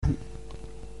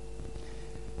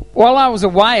While I was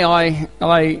away,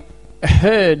 I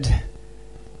heard,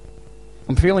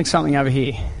 I'm feeling something over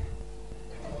here.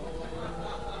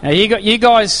 Now, you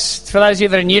guys, for those of you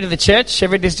that are new to the church,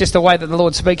 there's just a way that the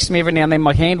Lord speaks to me. Every now and then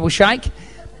my hand will shake,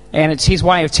 and it's His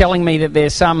way of telling me that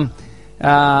there's some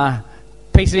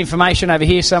piece of information over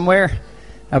here somewhere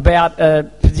about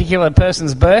a particular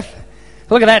person's birth.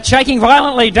 Look at that, shaking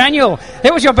violently, Daniel.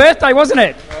 It was your birthday, wasn't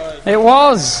it? It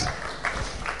was.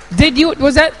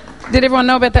 Did everyone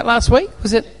know about that last week?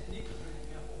 Was it?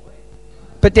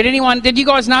 But did you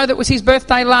guys know that was his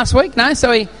birthday last week? No?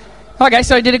 So he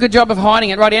did a good job of hiding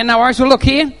it. Right, yeah, no worries. Well, look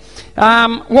here.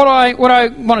 What I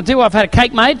want to do, I've had a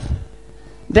cake made.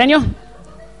 Daniel,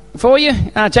 for you.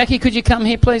 Jackie, could you come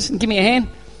here, please, and give me a hand?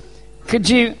 Could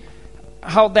you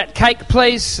hold that cake,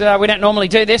 please? We don't normally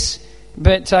do this,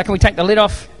 but can we take the lid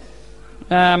off?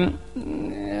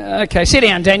 Okay, sit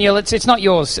down, Daniel. It's not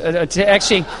yours. It's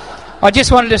actually, I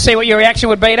just wanted to see what your reaction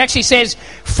would be. It actually says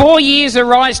 4 years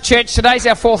Arise Church. Today's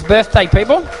our 4th birthday,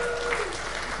 people.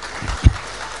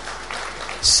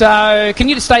 So, can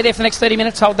you just stay there for the next 30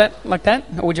 minutes, hold that like that?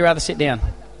 Or would you rather sit down?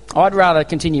 I'd rather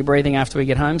continue breathing after we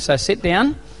get home, so sit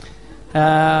down.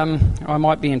 I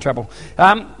might be in trouble.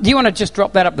 Do you want to just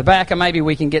drop that up the back, and maybe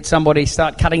we can get somebody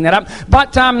start cutting that up?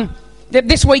 But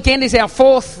this weekend is our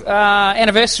 4th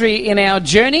anniversary in our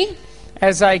journey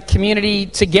as a community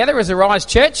together as Arise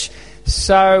Church.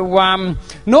 So,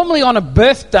 normally on a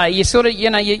birthday, you sort of,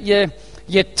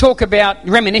 you talk about,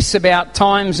 reminisce about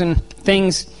times and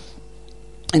things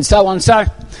and so on. So,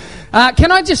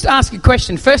 can I just ask a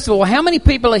question? First of all, how many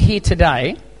people are here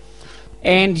today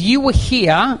and you were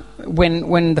here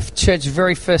when the church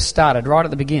very first started, right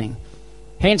at the beginning?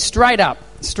 Hands straight up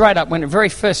when it very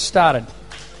first started.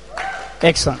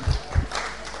 Excellent.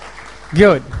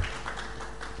 Good.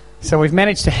 So we've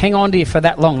managed to hang on to you for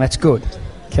that long. That's good.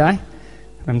 Okay?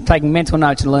 I'm taking mental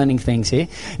notes and learning things here.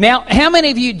 Now, how many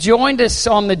of you joined us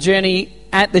on the journey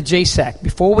at the GSAC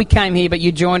before we came here, but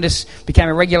you joined us, became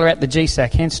a regular at the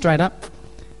GSAC? Hands straight up.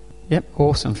 Yep,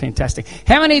 awesome, fantastic.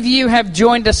 How many of you have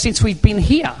joined us since we've been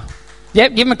here?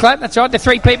 Yep, give them a clap. That's right, the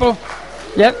 3 people.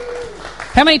 Yep.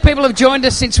 How many people have joined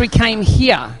us since we came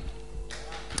here?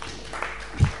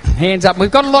 Hands up. We've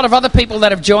got a lot of other people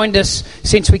that have joined us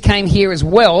since we came here as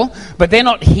well, but they're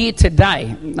not here today.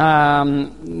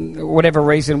 Whatever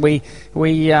reason, we've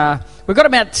got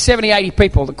about 70, 80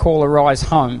 people that call Arise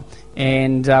home,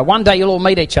 and one day you'll all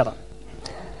meet each other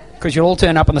because you'll all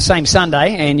turn up on the same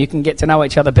Sunday and you can get to know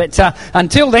each other. But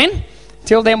until then,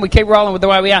 we keep rolling with the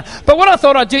way we are. But what I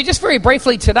thought I'd do, just very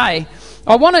briefly today,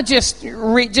 I want to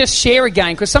just share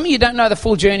again, because some of you don't know the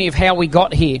full journey of how we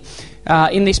got here.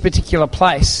 In this particular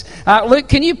place. Luke,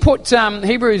 can you put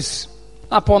Hebrews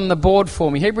up on the board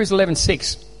for me? Hebrews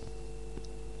 11:6.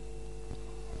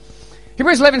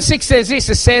 Hebrews 11:6 says this.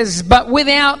 It says, but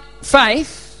without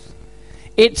faith,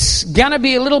 it's going to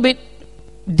be a little bit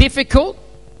difficult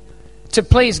to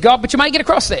please God, but you may get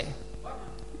across there.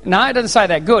 No, it doesn't say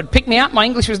that. Good. Pick me up. My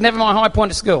English was never my high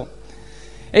point at school.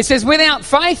 It says, without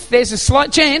faith, there's a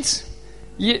slight chance.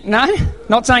 No,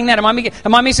 not saying that.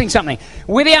 Am I missing something?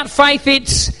 Without faith,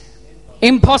 it's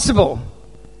impossible.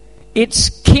 It's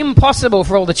Kim possible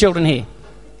for all the children here.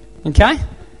 Okay?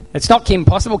 It's not Kim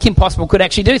possible. Kim possible could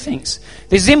actually do things.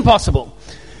 This is impossible.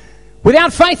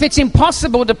 Without faith, it's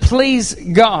impossible to please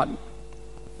God.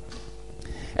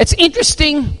 It's an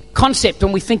interesting concept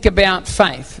when we think about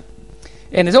faith.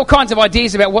 And there's all kinds of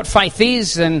ideas about what faith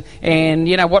is and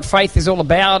what faith is all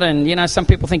about. And, some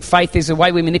people think faith is a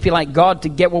way we manipulate God to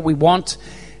get what we want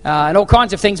and all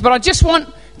kinds of things. But I just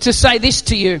want to say this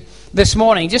to you this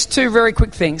morning, just 2 very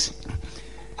quick things.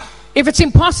 If it's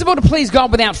impossible to please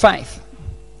God without faith,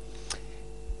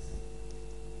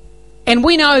 and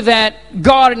we know that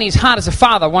God in His heart as a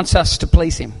Father wants us to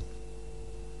please Him.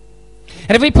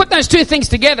 And if we put those 2 things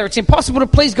together, it's impossible to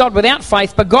please God without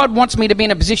faith, but God wants me to be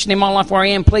in a position in my life where I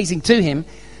am pleasing to Him.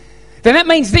 Then that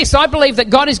means this. I believe that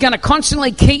God is going to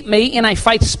constantly keep me in a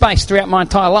faith space throughout my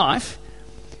entire life.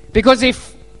 Because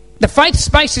if the faith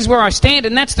space is where I stand,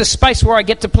 and that's the space where I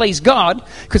get to please God,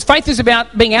 because faith is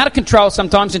about being out of control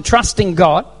sometimes and trusting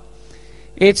God.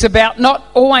 It's about not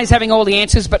always having all the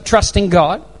answers, but trusting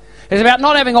God. It's about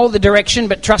not having all the direction,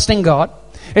 but trusting God.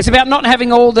 It's about not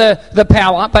having all the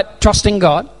power, but trusting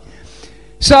God.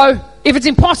 So, if it's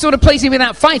impossible to please Him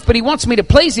without faith, but He wants me to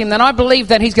please Him, then I believe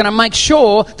that He's going to make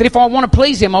sure that if I want to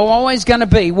please Him, I'm always going to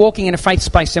be walking in a faith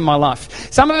space in my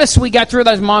life. Some of us, we go through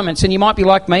those moments, and you might be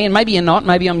like me, and maybe you're not.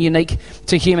 Maybe I'm unique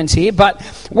to humans here. But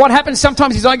what happens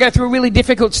sometimes is I go through a really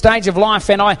difficult stage of life,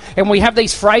 and we have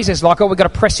these phrases like, we've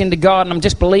got to press into God, and I'm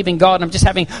just believing God, and I'm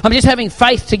just having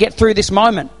faith to get through this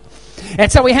moment.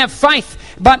 And so we have faith,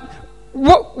 But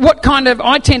what kind of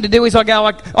I tend to do is I go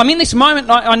like, I'm in this moment,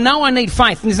 I know I need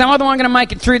faith, and there's no other way I'm going to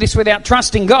make it through this without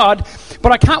trusting God,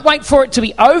 but I can't wait for it to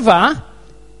be over,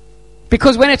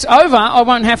 because when it's over, I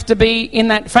won't have to be in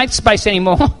that faith space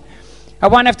anymore. I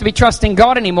won't have to be trusting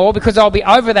God anymore, because I'll be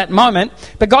over that moment.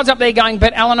 But God's up there going,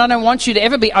 but Alan, I don't want you to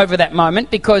ever be over that moment,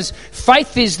 because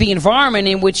faith is the environment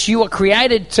in which you were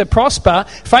created to prosper.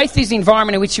 Faith is the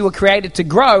environment in which you were created to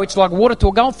grow. It's like water to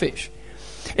a goldfish.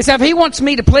 And so if he wants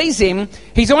me to please him,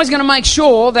 he's always going to make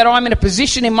sure that I'm in a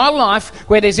position in my life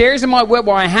where there's areas of my work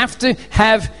where I have to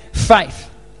have faith.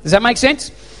 Does that make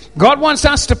sense? God wants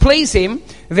us to please him,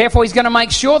 therefore he's going to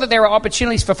make sure that there are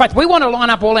opportunities for faith. We want to line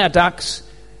up all our ducks.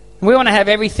 We want to have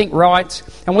everything right,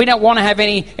 and we don't want to have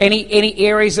any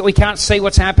areas that we can't see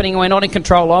what's happening and we're not in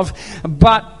control of.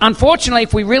 But unfortunately,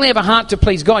 if we really have a heart to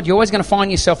please God, you're always going to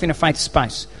find yourself in a faith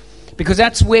space, because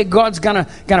that's where God's going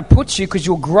to put you, because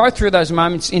you'll grow through those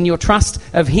moments in your trust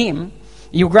of him.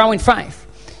 You'll grow in faith.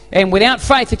 And without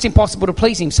faith, it's impossible to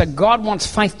please him. So God wants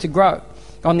faith to grow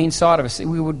on the inside of us.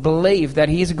 We would believe that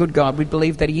he is a good God. We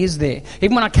believe that he is there.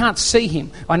 Even when I can't see him,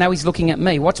 I know he's looking at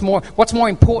me. What's more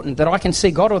important, that I can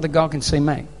see God or that God can see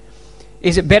me?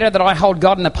 Is it better that I hold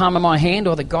God in the palm of my hand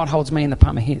or that God holds me in the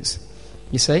palm of his?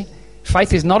 You see?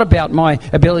 Faith is not about my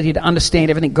ability to understand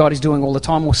everything God is doing all the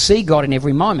time or see God in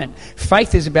every moment.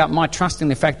 Faith is about my trusting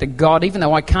the fact that God, even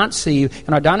though I can't see you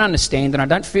and I don't understand and I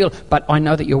don't feel, but I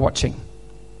know that you're watching.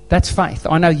 That's faith.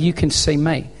 I know you can see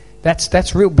me.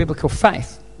 That's real biblical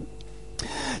faith.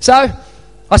 So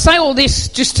I say all this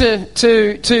just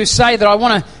to say that I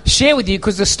want to share with you,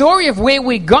 because the story of where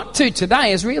we got to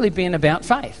today has really been about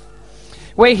faith.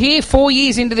 We're here 4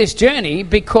 years into this journey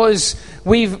because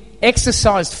we've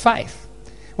exercised faith.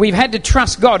 We've had to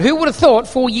trust God. Who would have thought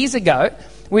 4 years ago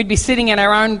we'd be sitting in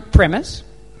our own premise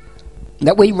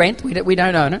that we rent? We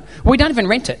don't own it. We don't even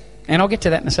rent it. And I'll get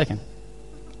to that in a second.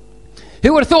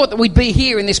 Who would have thought that we'd be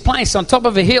here in this place on top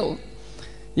of a hill?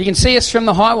 You can see us from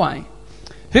the highway.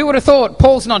 Who would have thought?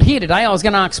 Paul's not here today. I was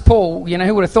going to ask Paul,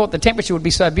 who would have thought the temperature would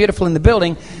be so beautiful in the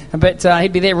building, but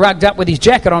he'd be there rugged up with his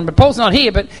jacket on. But Paul's not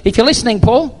here. But if you're listening,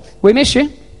 Paul, we miss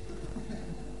you.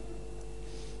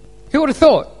 Who would have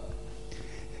thought?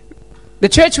 The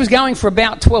church was going for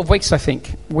about 12 weeks, I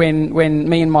think, when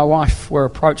me and my wife were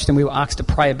approached and we were asked to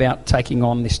pray about taking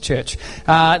on this church.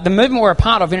 The movement we're a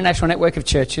part of, International Network of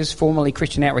Churches, formerly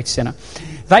Christian Outreach Centre,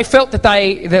 they felt that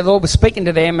the Lord was speaking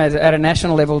to them at a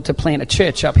national level to plant a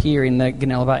church up here in the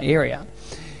Gunnellabar area.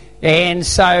 And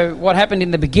so what happened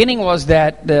in the beginning was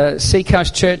that the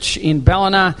Seacoast Church in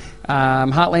Ballina,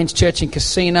 Heartlands Church in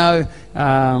Casino,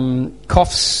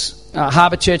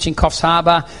 Harbour Church in Coffs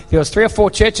Harbour, there was 3 or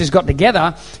 4 churches got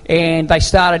together and they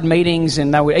started meetings,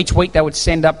 and each week they would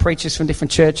send up preachers from different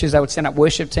churches, they would send up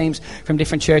worship teams from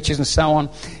different churches and so on.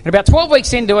 And about 12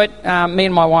 weeks into it, me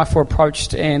and my wife were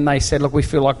approached and they said, look, we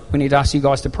feel like we need to ask you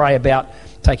guys to pray about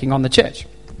taking on the church.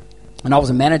 And I was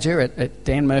a manager at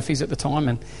Dan Murphy's at the time,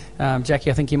 and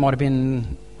Jackie, I think you might have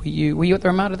been, were you at the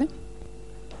Ramada then?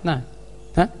 No.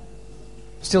 Huh?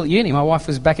 Still at uni. My wife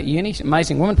was back at uni.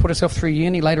 Amazing woman, put herself through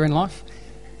uni later in life.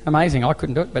 Amazing. I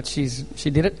couldn't do it, but she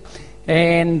did it.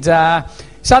 And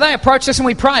so they approached us and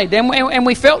we prayed. And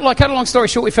we felt like, cut a long story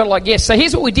short, we felt like yes. So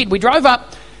here's what we did. We drove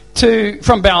up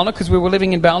from Ballina, because we were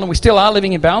living in Ballina. We still are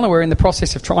living in Ballina. We're in the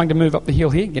process of trying to move up the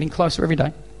hill here, getting closer every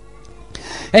day.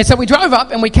 And so we drove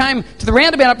up and we came to the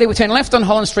roundabout up there. We turned left on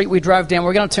Holland Street. We drove down.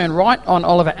 We're going to turn right on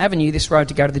Oliver Avenue, this road,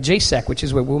 to go to the GSAC, which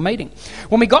is where we were meeting.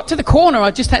 When we got to the corner,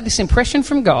 I just had this impression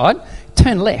from God,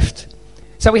 turn left.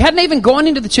 So we hadn't even gone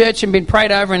into the church and been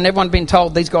prayed over and everyone been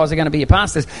told these guys are going to be your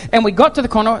pastors. And we got to the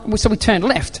corner, so we turned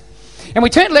left. And we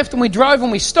turned left and we drove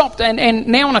and we stopped. And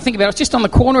now when I think about it, it's just on the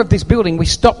corner of this building. We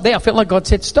stopped there. I felt like God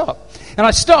said stop. And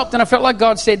I stopped and I felt like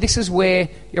God said, this is where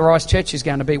your Eyes Church is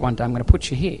going to be one day. I'm going to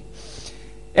put you here.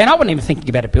 And I wasn't even thinking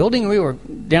about a building. We were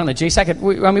down the GSAC.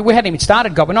 We hadn't even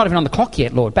started, God. We're not even on the clock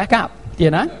yet, Lord. Back up,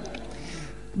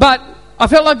 But I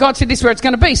felt like God said this is where it's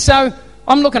going to be. So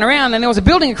I'm looking around and there was a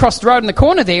building across the road in the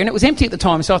corner there and it was empty at the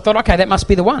time. So I thought, okay, that must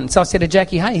be the one. So I said to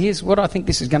Jackie, hey, here's what I think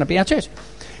this is going to be our church.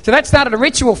 So that started a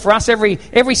ritual for us.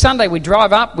 Every Sunday we'd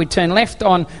drive up, we'd turn left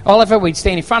on Oliver, we'd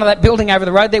stand in front of that building over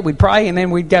the road there, we'd pray, and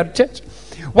then we'd go to church.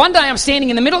 One day I'm standing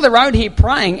in the middle of the road here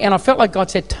praying and I felt like God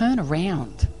said, turn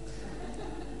around.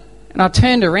 And I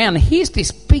turned around and here's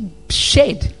this big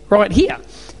shed right here,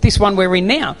 this one we're in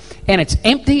now. And it's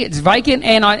empty, it's vacant,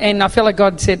 and I felt like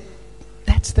God said,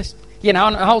 that's the...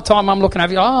 and the whole time I'm looking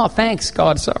over, oh, thanks,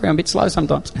 God. Sorry, I'm a bit slow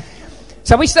sometimes.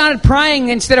 So we started praying.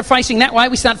 Instead of facing that way,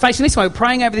 we started facing this way. We're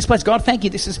praying over this place. God, thank you.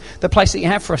 This is the place that you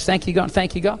have for us. Thank you, God.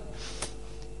 Thank you, God.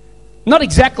 Not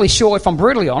exactly sure, if I'm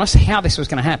brutally honest, how this was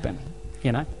going to happen.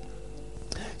 you know.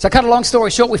 So cut a long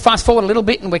story short, we fast forward a little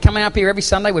bit and we're coming up here every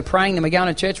Sunday, we're praying, then we're going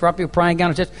to church, we're up here praying,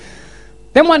 going to church.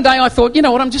 Then one day I thought, you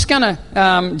know what, I'm just going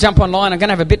to jump online. I'm going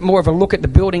to have a bit more of a look at the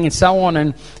building and so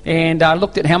on. And I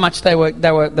looked at how much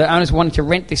the owners wanted to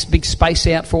rent this big space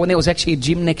out for. And there was actually a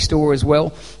gym next door as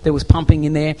well. There was pumping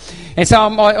in there. And so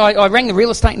I rang the real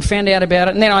estate and found out about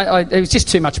it. And then it was just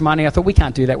too much money. I thought, we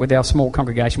can't do that with our small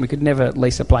congregation. We could never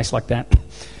lease a place like that.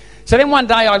 So then one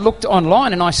day I looked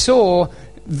online and I saw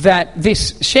that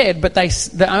this shed, but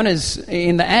the owners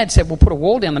in the ad said, we'll put a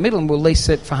wall down the middle and we'll lease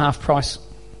it for half price.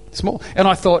 Small. And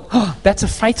I thought, that's a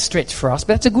faith stretch for us,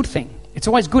 but that's a good thing. It's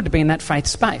always good to be in that faith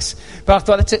space. But I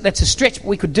thought, that's a stretch, but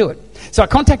we could do it. So I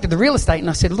contacted the real estate and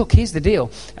I said, look, here's the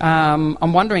deal.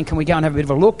 I'm wondering, can we go and have a bit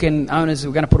of a look? And owners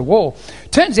were going to put a wall.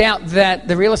 Turns out that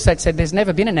the real estate said there's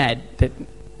never been an ad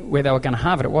where they were going to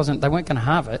halve it. They weren't going to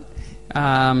halve it.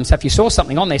 So if you saw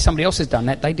something on there, somebody else has done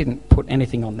that. They didn't put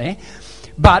anything on there.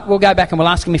 But we'll go back and we'll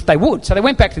ask them if they would. So they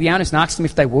went back to the owners and asked them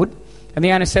if they would. And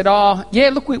the owner said, yeah,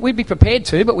 look, we'd be prepared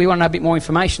to, but we want to know a bit more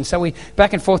information. So we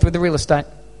back and forth with the real estate.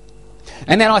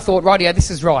 And then I thought, rightio,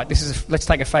 this is right. Let's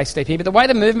take a faith step here. But the way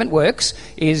the movement works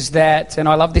is that, and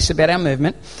I love this about our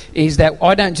movement, is that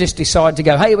I don't just decide to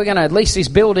go, hey, we're going to lease this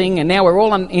building, and now we're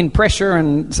all in pressure.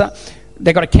 And so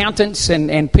they've got accountants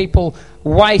and people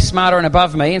way smarter and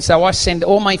above me. And so I send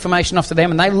all my information off to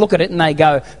them, and they look at it and they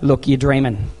go, look, you're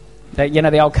dreaming.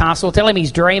 The old castle, tell him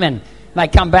he's dreaming. They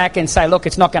come back and say, look,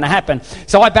 it's not going to happen.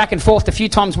 So I back and forth a few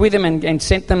times with them and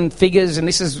sent them figures, and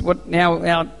this is what now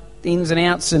our ins and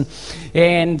outs, and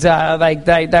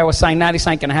they were saying, no, this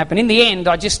ain't going to happen. In the end,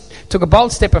 I just took a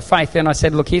bold step of faith and I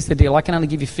said, look, here's the deal. I can only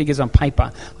give you figures on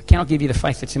paper. I cannot give you the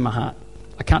faith that's in my heart.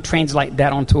 I can't translate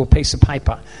that onto a piece of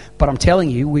paper. But I'm telling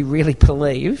you, we really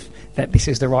believe that this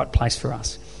is the right place for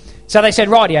us. So they said,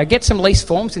 rightio, get some lease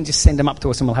forms and just send them up to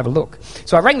us and we'll have a look.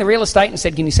 So I rang the real estate and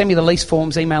said, can you send me the lease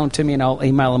forms, email them to me and I'll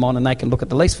email them on and they can look at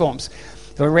the lease forms.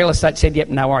 The real estate said, yep,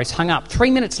 no worries, hung up.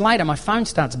 3 minutes later, my phone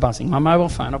starts buzzing, my mobile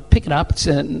phone. I pick it up, it's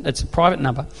a private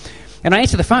number. And I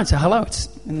answer the phone and say, hello,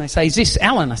 and they say, is this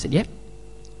Alan? I said, yep.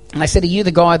 And they said, are you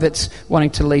the guy that's wanting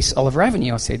to lease Oliver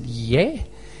Avenue? I said, yeah.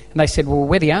 And they said, well,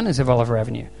 we're the owners of Oliver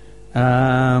Avenue.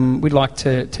 We'd like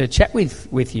to chat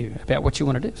with you about what you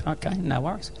want to do. So, okay, no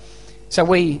worries. So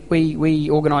we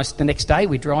organised the next day.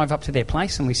 We drive up to their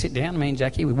place and we sit down, me and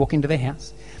Jackie, we walk into their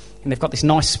house. And they've got this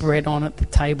nice spread on at the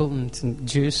table and some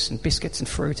juice and biscuits and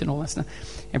fruit and all that stuff.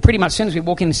 And pretty much as soon as we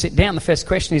walk in and sit down, the first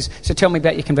question is, so tell me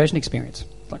about your conversion experience.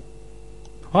 Like,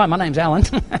 hi, my name's Alan.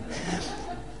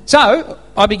 So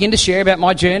I begin to share about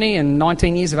my journey and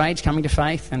 19 years of age coming to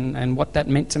faith and what that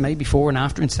meant to me before and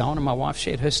after and so on. And my wife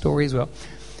shared her story as well.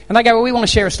 And they go, well, we want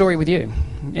to share a story with you.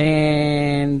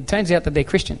 And it turns out that they're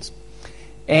Christians.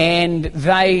 And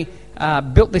they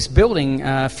built this building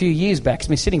a few years back. It's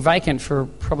been sitting vacant for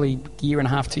probably a year and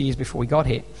a half, 2 years before we got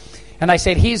here. And they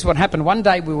said, here's what happened. One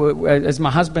day, we were, as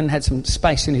my husband had some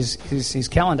space in his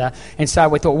calendar, and so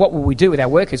we thought, what will we do with our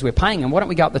workers? We're paying them. Why don't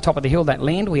we go up the top of the hill, that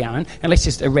land we own, and let's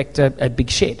just erect a big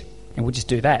shed. And we'll just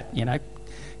do that,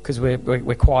 because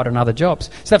we're quiet on other jobs.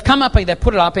 So they've come up, they've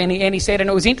put it up, and he said, and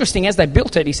it was interesting, as they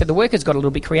built it, he said the workers got a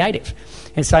little bit creative.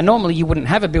 And so normally you wouldn't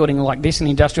have a building like this, an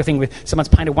industrial thing with someone's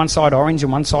painted one side orange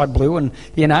and one side blue, and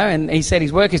he said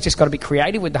his workers just got to be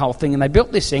creative with the whole thing, and they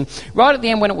built this thing. Right at the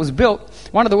end when it was built,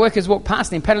 one of the workers walked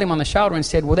past him, patted him on the shoulder and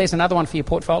said, well, there's another one for your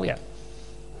portfolio.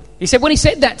 He said, when he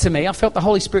said that to me, I felt the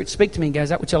Holy Spirit speak to me and go, is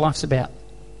that what your life's about?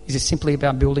 Is it simply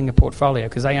about building a portfolio?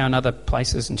 Because they own other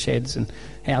places and sheds and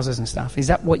houses and stuff. Is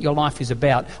that what your life is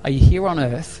about? Are you here on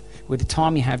earth with the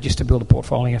time you have just to build a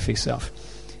portfolio for yourself?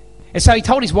 And so he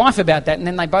told his wife about that, and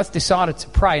then they both decided to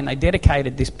pray, and they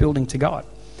dedicated this building to God.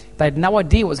 They had no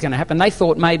idea what was going to happen. They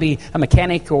thought maybe a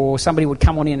mechanic or somebody would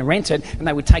come on in and rent it, and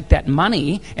they would take that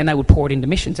money and they would pour it into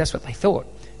missions. That's what they thought.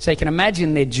 So you can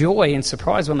imagine their joy and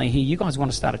surprise when they hear, you guys want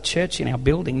to start a church in our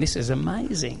building. This is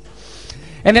amazing.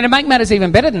 And then to make matters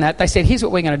even better than that, they said, here's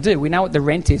what we're going to do. We know what the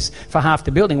rent is for half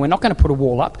the building. We're not going to put a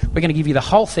wall up. We're going to give you the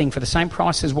whole thing for the same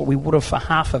price as what we would have for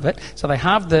half of it. So they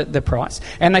halved the price.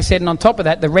 And they said, and on top of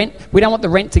that, the rent, we don't want the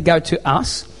rent to go to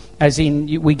us, as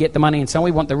in we get the money and so on.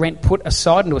 We want the rent put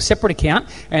aside into a separate account,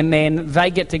 and then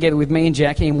they get together with me and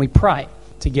Jackie and we pray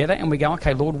together and we go,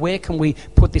 okay, Lord, where can we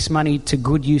put this money to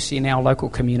good use in our local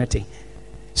community?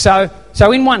 So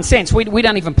in one sense, we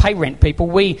don't even pay rent, people.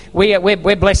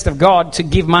 We're blessed of God to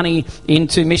give money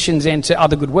into missions and to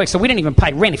other good works. So we don't even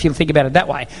pay rent, if you think about it that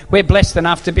way. We're blessed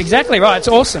enough to be... Exactly right. It's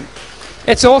awesome.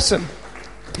 It's awesome.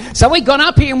 So we got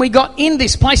up here and we got in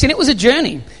this place, and it was a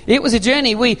journey. It was a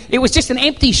journey. It was just an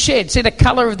empty shed. See the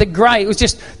colour of the grey? It was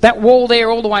just that wall there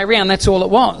all the way around. That's all it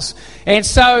was. And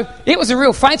so it was a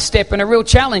real faith step and a real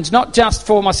challenge, not just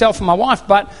for myself and my wife,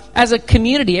 but as a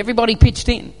community. Everybody pitched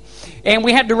in. And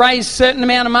we had to raise a certain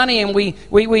amount of money, and we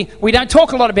don't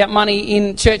talk a lot about money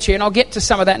in church here, and I'll get to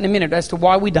some of that in a minute as to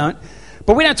why we don't.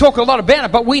 But we don't talk a lot about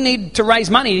it, but we need to raise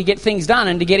money to get things done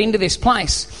and to get into this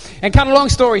place. And cut a long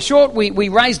story short, we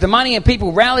raised the money and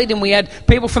people rallied, and we had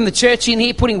people from the church in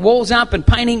here putting walls up and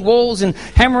painting walls and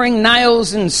hammering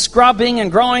nails and scrubbing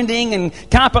and grinding and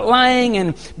carpet laying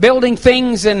and building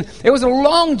things. And it was a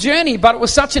long journey, but it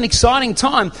was such an exciting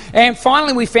time. And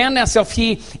finally we found ourselves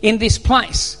here in this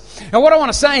place. And what I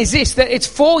want to say is this, that it's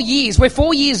 4 years, we're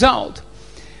 4 years old.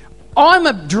 I'm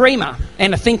a dreamer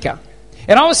and a thinker.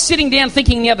 And I was sitting down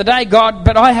thinking the other day, God,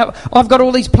 but I've got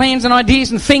all these plans and ideas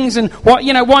and things, and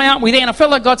why aren't we there? And I felt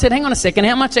like God said, hang on a second,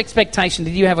 how much expectation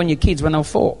did you have on your kids when they were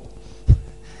 4?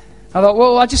 I thought,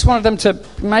 well, I just wanted them to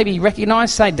maybe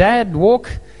recognise, say, Dad,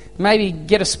 walk, maybe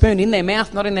get a spoon in their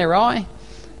mouth, not in their eye,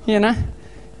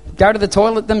 go to the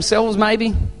toilet themselves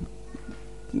maybe,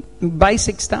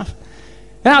 basic stuff.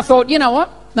 And I thought, you know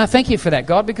what? No, thank you for that,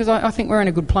 God, because I think we're in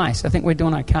a good place. I think we're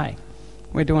doing okay.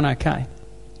 We're doing okay.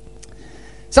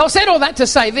 So I've said all that to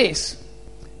say this.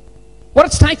 What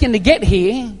it's taken to get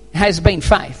here has been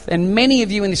faith. And many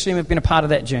of you in this room have been a part of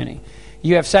that journey.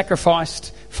 You have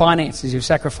sacrificed finances. You've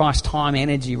sacrificed time,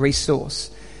 energy,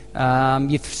 resource.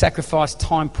 You've sacrificed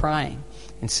time praying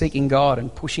and seeking God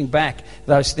and pushing back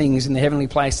those things in the heavenly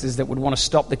places that would want to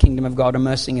stop the kingdom of God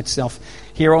immersing itself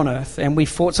here on earth. And we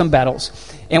fought some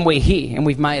battles, and we're here, and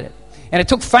we've made it. And it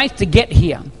took faith to get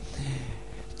here.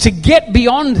 To get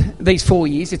beyond these 4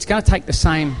 years, it's going to take the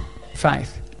same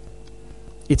faith.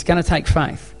 It's going to take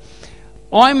faith.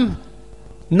 I'm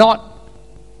not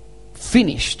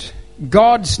finished.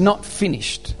 God's not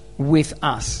finished with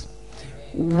us.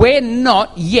 We're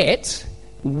not yet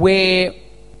where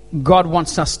God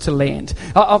wants us to land.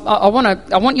 I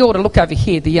want you all to look over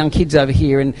here, the young kids over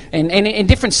here, and in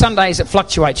different Sundays it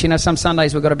fluctuates. Some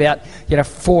Sundays we've got about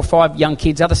 4 or 5 young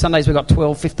kids. Other Sundays we've got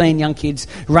 12, 15 young kids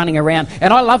running around.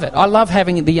 And I love it. I love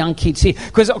having the young kids here.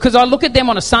 Because I look at them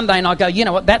on a Sunday and I go, you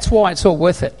know what, that's why it's all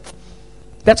worth it.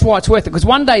 That's why it's worth it. Because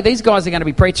one day these guys are going to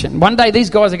be preaching. One day these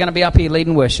guys are going to be up here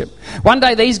leading worship. One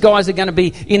day these guys are going to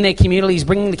be in their communities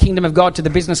bringing the kingdom of God to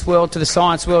the business world, to the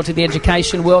science world, to the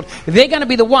education world. They're going to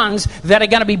be the ones that are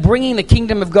going to be bringing the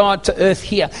kingdom of God to earth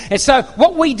here. And so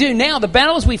what we do now, the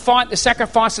battles we fight, the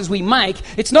sacrifices we make,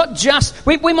 it's not just...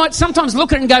 We might sometimes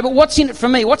look at it and go, but what's in it for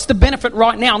me? What's the benefit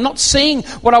right now? I'm not seeing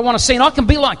what I want to see. And I can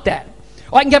be like that.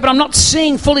 I can go, but I'm not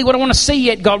seeing fully what I want to see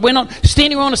yet, God. We're not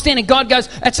standing where I want to stand. And God goes,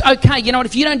 that's okay. You know what?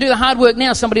 If you don't do the hard work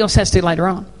now, somebody else has to later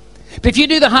on. But if you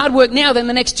do the hard work now, then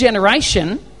the next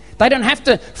generation, they don't have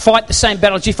to fight the same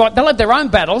battles you fight. They'll have their own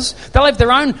battles. They'll have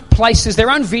their own places, their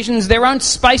own visions, their own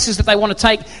spaces that they want to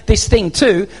take this thing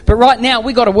to. But right now,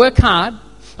 we've got to work hard.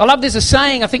 I love there's a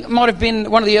saying, I think it might have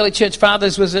been one of the early church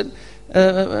fathers, was it...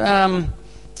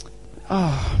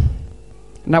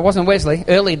 No, it wasn't Wesley.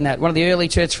 Earlier than that, one of the early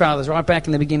church fathers, right back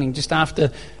in the beginning, just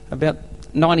after about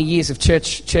 90 years of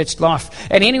church life.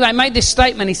 And anyway, made this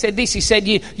statement. He said this. He said,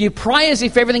 you pray as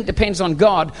if everything depends on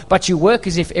God, but you work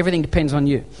as if everything depends on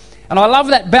you. And I love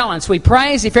that balance. We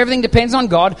pray as if everything depends on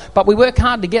God, but we work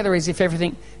hard together as if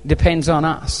everything depends on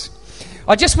us.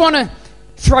 I just want to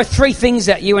throw 3 things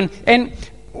at you. And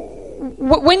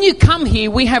when you come here,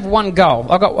 we have one goal.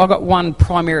 I've got one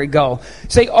primary goal.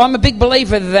 See, I'm a big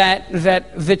believer that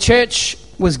the church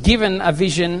was given a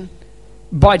vision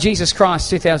by Jesus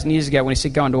Christ 2,000 years ago when he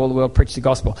said, go into all the world, preach the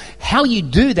gospel. How you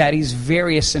do that is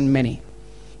various and many.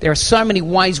 There are so many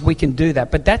ways we can do that,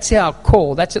 but that's our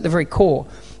core. That's at the very core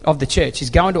of the church,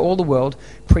 is go into all the world,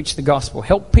 preach the gospel.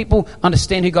 Help people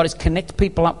understand who God is, connect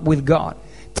people up with God.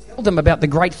 Tell them about the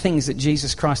great things that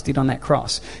Jesus Christ did on that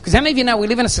cross. Because how many of you know we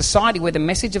live in a society where the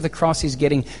message of the cross is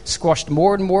getting squashed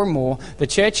more and more and more. The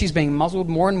church is being muzzled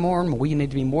more and more and more. You need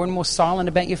to be more and more silent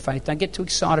about your faith. Don't get too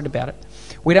excited about it.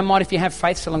 We don't mind if you have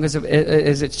faith so long as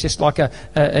it's just like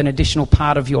an additional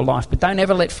part of your life. But don't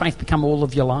ever let faith become all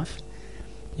of your life.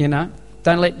 Don't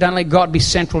let God be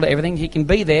central to everything. He can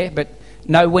be there, but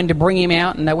know when to bring him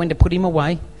out and know when to put him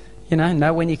away.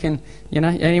 Know when you can,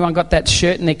 anyone got that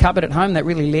shirt in their cupboard at home, that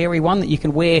really leery one that you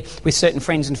can wear with certain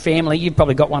friends and family? You've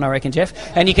probably got one, I reckon, Jeff.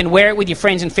 And you can wear it with your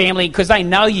friends and family because they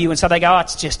know you, and so they go, oh,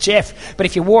 it's just Jeff. But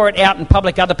if you wore it out in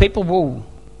public, other people, whoa,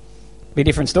 be a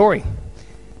different story.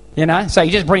 So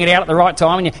you just bring it out at the right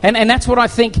time. And that's what I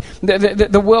think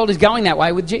the world is going that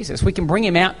way with Jesus. We can bring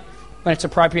him out when it's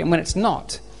appropriate and when it's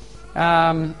not.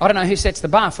 I don't know who sets the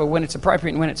bar for when it's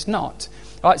appropriate and when it's not.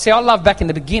 See, I love back in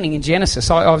the beginning in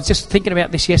Genesis. I was just thinking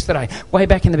about this yesterday. Way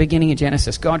back in the beginning in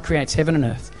Genesis, God creates heaven and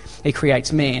earth. He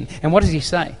creates man. And what does he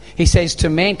say? He says to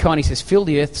mankind, he says, fill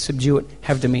the earth, subdue it,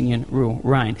 have dominion, rule,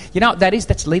 reign. You know what that is?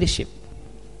 That's leadership.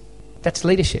 That's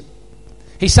leadership.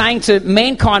 He's saying to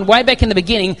mankind way back in the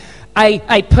beginning,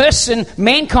 a person,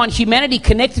 mankind, humanity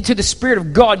connected to the Spirit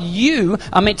of God, you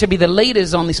are meant to be the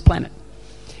leaders on this planet.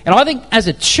 And I think as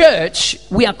a church,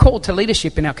 we are called to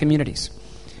leadership in our communities.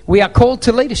 We are called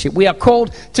to leadership. We are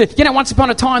called to, once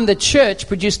upon a time, the church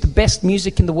produced the best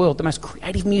music in the world. The most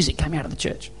creative music came out of the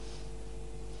church.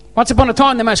 Once upon a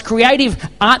time, the most creative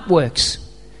artworks,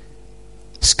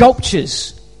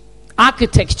 sculptures,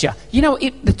 architecture.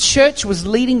 The church was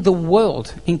leading the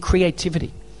world in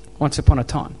creativity once upon a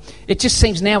time. It just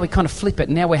seems now we kind of flip it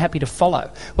and now we're happy to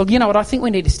follow. Well, you know what? I think we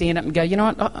need to stand up and go,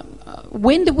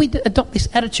 when did we adopt this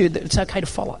attitude that it's okay to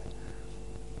follow?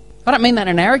 I don't mean that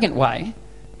in an arrogant way.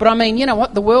 But I mean, you know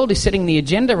what? The world is setting the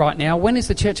agenda right now. When is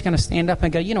the church going to stand up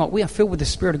and go, you know what? We are filled with the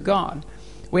Spirit of God.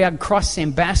 We are Christ's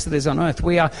ambassadors on earth.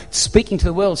 We are speaking to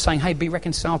the world saying, hey, be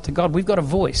reconciled to God. We've got a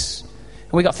voice.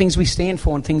 And we've got things we stand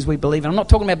for and things we believe in. I'm not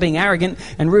talking about being arrogant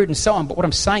and rude and so on. But what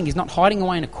I'm saying is not hiding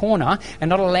away in a corner and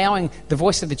not allowing the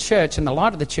voice of the church and the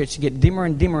light of the church to get dimmer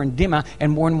and dimmer and dimmer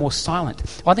and more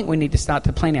silent. I think we need to start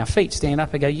to plant our feet, stand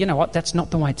up and go, you know what? That's not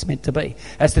the way it's meant to be.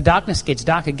 As the darkness gets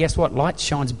darker, guess what? Light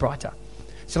shines brighter.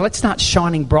 So let's start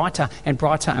shining brighter and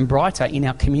brighter and brighter in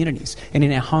our communities and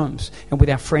in our homes and with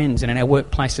our friends and in our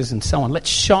workplaces and so on. Let's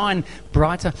shine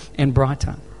brighter and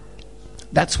brighter.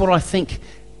 That's what I think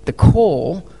the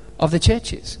call of the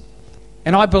church is.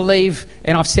 And I believe,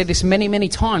 and I've said this many, many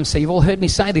times, so you've all heard me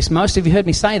say this, most of you heard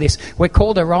me say this, we're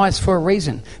called Arise for a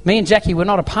reason. Me and Jackie were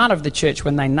not a part of the church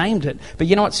when they named it, but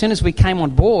you know what, as soon as we came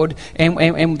on board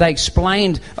and they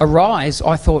explained Arise,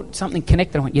 I thought something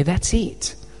connected. I went, yeah, that's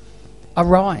it.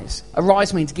 Arise.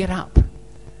 Arise means get up.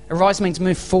 Arise means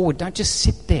move forward. Don't just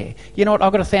sit there. You know what?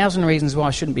 I've got 1,000 reasons why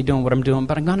I shouldn't be doing what I'm doing,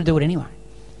 but I'm going to do it anyway.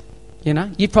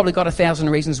 You've probably got 1,000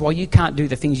 reasons why you can't do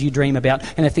the things you dream about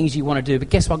and the things you want to do. But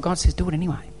guess what? God says do it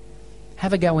anyway.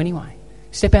 Have a go anyway.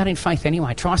 Step out in faith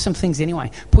anyway. Try some things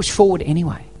anyway. Push forward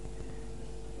anyway.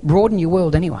 Broaden your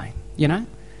world anyway.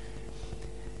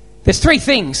 There's 3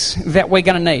 things that we're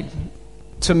going to need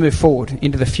to move forward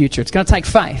into the future. It's going to take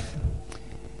faith.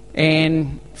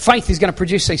 And faith is going to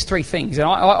produce these 3 things. And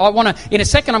I want to, in a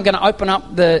second, I'm going to open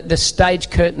up the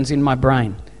stage curtains in my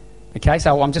brain. Okay,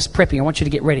 so I'm just prepping. I want you to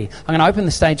get ready. I'm going to open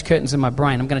the stage curtains in my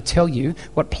brain. I'm going to tell you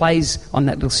what plays on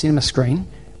that little cinema screen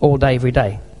all day, every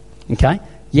day. Okay?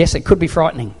 Yes, it could be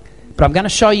frightening. But I'm going to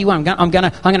show you. I'm going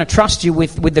to trust you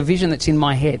with the vision that's in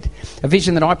my head. A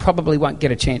vision that I probably won't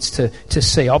get a chance to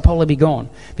see. I'll probably be gone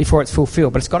before it's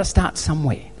fulfilled. But it's got to start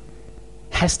somewhere.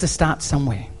 Has to start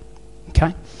somewhere.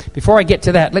 Okay? Before I get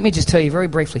to that, let me just tell you very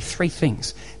briefly 3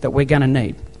 things that we're going to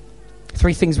need.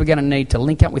 3 things we're going to need to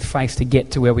link up with faith to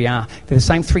get to where we are. They're the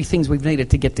same 3 things we've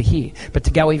needed to get to here. But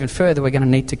to go even further, we're going to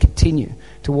need to continue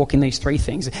to walk in these 3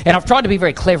 things. And I've tried to be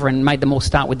very clever and made them all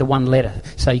start with the one letter.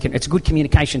 So it's a good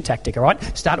communication tactic, all right?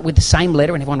 Start it with the same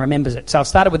letter and everyone remembers it. So I've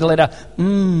started with the letter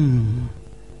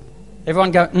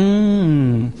Everyone go,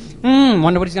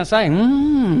 wonder what he's going to say.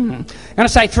 I'm going to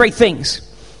say 3 things.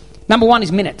 Number 1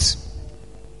 is minutes.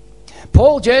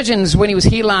 Paul Jurgens, when he was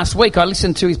here last week, I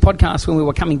listened to his podcast when we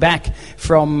were coming back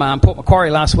from Port Macquarie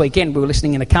last weekend. We were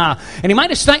listening in the car. And he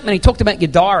made a statement. He talked about your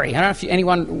diary. I don't know if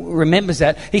anyone remembers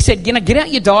that. He said, get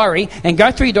out your diary and go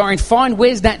through your diary and find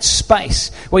where's that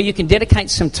space where you can dedicate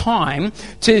some time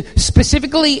to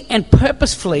specifically and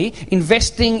purposefully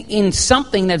investing in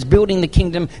something that's building the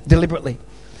kingdom deliberately.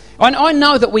 I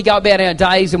know that we go about our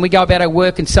days and we go about our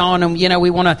work and so on, and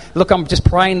we want to look. I'm just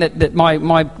praying that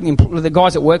the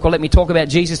guys at work will let me talk about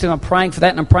Jesus too. I'm praying for that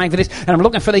and I'm praying for this and I'm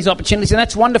looking for these opportunities, and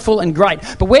that's wonderful and great.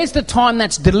 But where's the time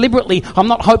that's deliberately? I'm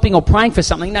not hoping or praying for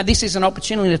something. No, this is an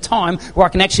opportunity, a time where I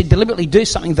can actually deliberately do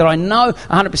something that I know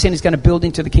 100% is going to build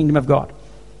into the kingdom of God.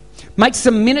 Make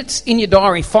some minutes in your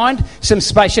diary. Find some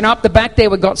space. Up the back there,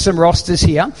 we've got some rosters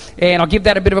here. And I'll give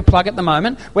that a bit of a plug at the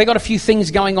moment. We've got a few things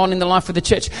going on in the life of the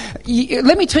church.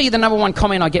 Let me tell you the number 1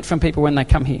 comment I get from people when they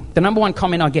come here. The number 1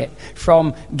 comment I get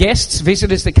from guests,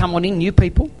 visitors that come on in, new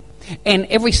people, and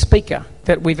every speaker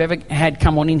that we've ever had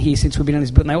come on in here since we've been in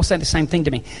this building, they all say the same thing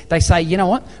to me. They say, you know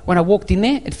what? When I walked in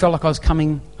there, it felt like I was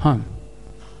coming home.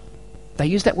 They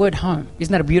use that word home.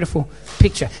 Isn't that a beautiful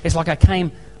picture? It's like I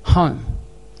came home.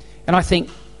 And I think,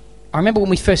 I remember when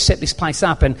we first set this place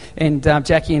up, and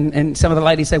Jackie and some of the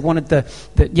ladies, they wanted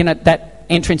that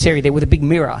entrance area there with a big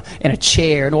mirror and a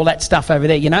chair and all that stuff over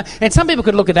there, And some people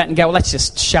could look at that and go, well, that's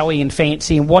just showy and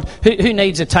fancy, and who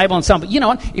needs a table and something? But you know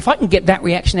what? If I can get that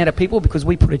reaction out of people because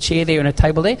we put a chair there and a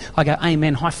table there, I go,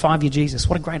 amen, high five you, Jesus.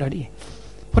 What a great idea.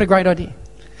 What a great idea.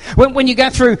 When you go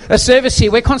through a service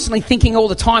here, we're constantly thinking all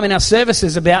the time in our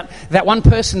services about that one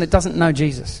person that doesn't know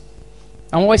Jesus.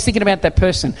 I'm always thinking about that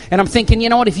person. And I'm thinking, you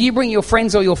know what, if you bring your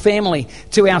friends or your family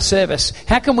to our service,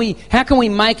 how can we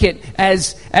make it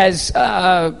as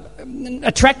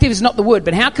attractive is not the word,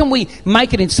 but how can we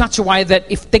make it in such a way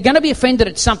that if they're going to be offended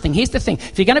at something, here's the thing,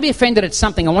 if you're going to be offended at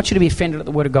something, I want you to be offended at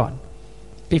the Word of God.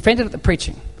 Be offended at the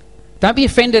preaching. Don't be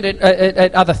offended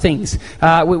at other things,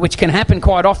 which can happen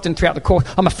quite often throughout the course.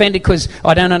 I'm offended because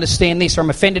I don't understand this, or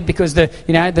I'm offended because the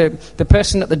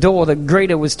person at the door, the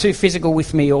greeter, was too physical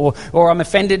with me, or I'm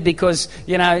offended because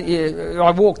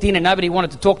I walked in and nobody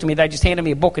wanted to talk to me. They just handed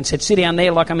me a book and said, sit down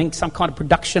there like I'm in some kind of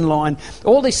production line.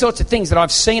 All these sorts of things that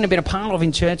I've seen and been a part of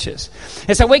in churches.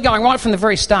 And so we're going right from the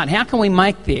very start. How can we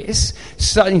make this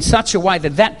in such a way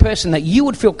that person that you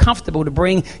would feel comfortable to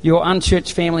bring your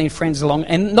unchurched family and friends along,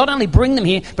 and not only bring them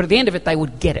here, but at the end of it, they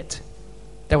would get it.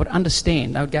 They would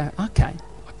understand. They would go, okay,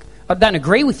 I don't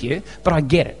agree with you, but I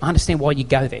get it. I understand why you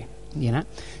go there,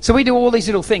 So we do all these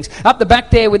little things. Up the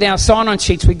back there with our sign-on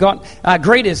sheets, we got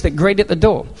greeters that greet at the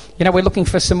door. We're looking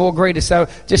for some more greeters. So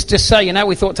just so you know,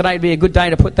 we thought today would be a good day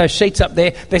to put those sheets up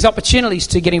there. There's opportunities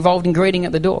to get involved in greeting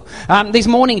at the door. This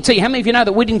morning tea, how many of you know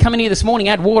that we didn't come in here this morning,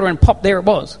 add water, and pop, there it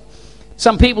was?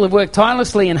 Some people have worked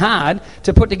tirelessly and hard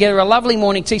to put together a lovely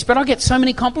morning tea, but I get so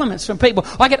many compliments from people.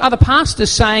 I get other pastors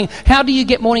saying, how do you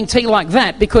get morning tea like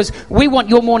that? Because we want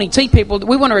your morning tea people,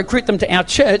 we want to recruit them to our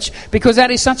church because that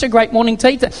is such a great morning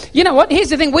tea. You know what? Here's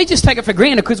the thing, we just take it for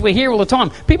granted because we're here all the time.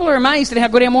 People are amazed at how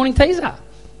good our morning teas are.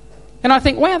 And I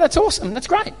think, wow, that's awesome. That's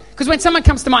great. Because when someone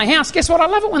comes to my house, guess what? I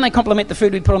love it when they compliment the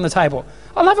food we put on the table.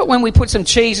 I love it when we put some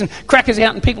cheese and crackers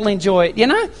out and people enjoy it,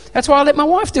 That's why I let my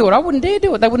wife do it. I wouldn't dare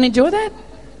do it. They wouldn't enjoy that.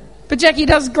 But Jackie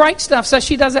does great stuff, so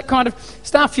she does that kind of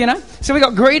stuff, So we've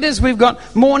got greeters, we've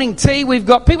got morning tea, we've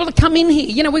got people that come in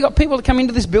here. We've got people that come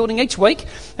into this building each week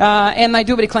and they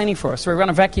do a bit of cleaning for us. So we run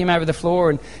a vacuum over the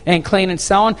floor and clean and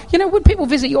so on. Would people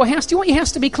visit your house? Do you want your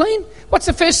house to be clean? What's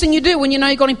the first thing you do when you know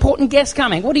you've got important guests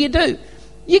coming? What do?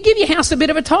 You give your house a bit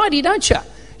of a tidy, don't you?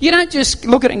 You don't just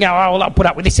look at it and go, oh, well, I'll put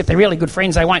up with this. If they're really good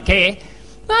friends, they won't care.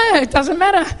 No, it doesn't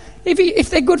matter. If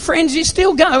they're good friends, you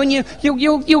still go and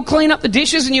you'll clean up the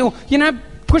dishes and you'll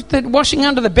put the washing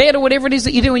under the bed or whatever it is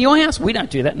that you do in your house. We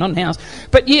don't do that, not in ours.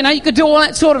 But you could do all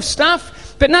that sort of stuff.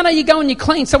 But no, you go and you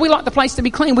clean. So we like the place to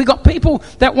be clean. We've got people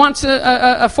that once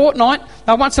a fortnight,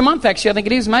 once a month actually, I think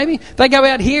it is maybe, they go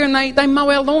out here and they mow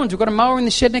our lawns. We've got a mower in the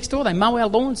shed next door. They mow our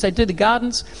lawns. They do the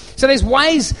gardens. So there's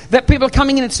ways that people are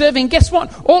coming in and serving. And guess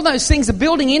what? All those things are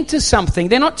building into something.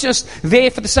 They're not just there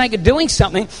for the sake of doing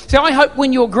something. So I hope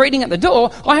when you're greeting at the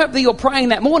door, I hope that you're praying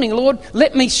that morning, Lord,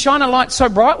 let me shine a light so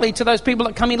brightly to those people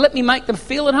that come in. Let me make them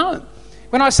feel at home.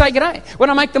 When I say g'day, when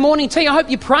I make the morning tea, I hope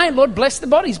you pray, Lord, bless the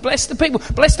bodies, bless the people,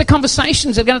 bless the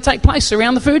conversations that are going to take place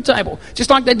around the food table, just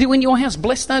like they do in your house.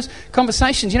 Bless those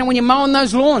conversations. When you're mowing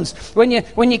those lawns, when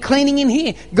you're cleaning in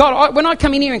here. God, when I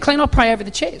come in here and clean, I pray over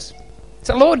the chairs.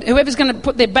 So, Lord, whoever's going to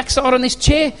put their backside on this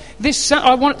chair,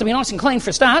 I want it to be nice and clean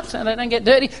for a start so they don't get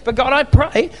dirty. But, God, I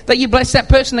pray that you bless that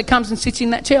person that comes and sits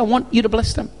in that chair. I want you to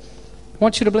bless them. I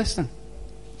want you to bless them.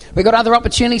 We've got other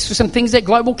opportunities for some things there.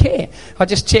 Global Care. I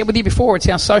just shared with you before. It's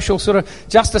our social sort of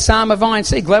justice arm of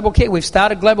INC. Global Care. We've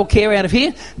started Global Care out of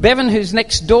here. Bevan, who's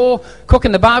next door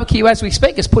cooking the barbecue as we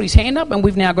speak, has put his hand up and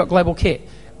we've now got Global Care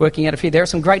working out of here. There are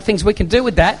some great things we can do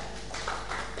with that.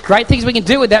 Great things we can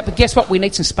do with that. But guess what? We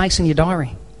need some space in your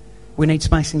diary. We need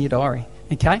space in your diary.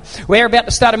 Okay? We're about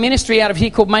to start a ministry out of here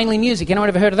called Mainly Music. Anyone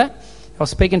ever heard of that? I was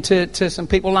speaking to some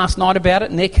people last night about it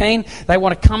and they're keen. They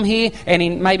want to come here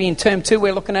and maybe in term 2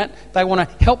 we're looking at, they want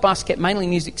to help us get Mainly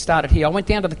Music started here. I went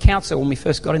down to the council when we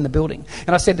first got in the building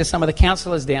and I said to some of the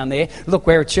councillors down there, look,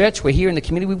 we're a church, we're here in the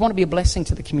community, we want to be a blessing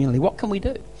to the community. What can we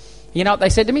do? You know what they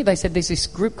said to me? They said, there's this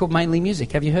group called Mainly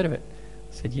Music. Have you heard of it?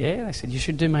 I said, yeah. They said, you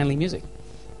should do Mainly Music.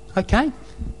 Okay.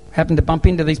 Happened to bump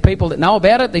into these people that know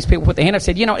about it. These people put their hand up and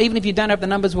said, even if you don't have the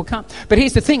numbers, we'll come. But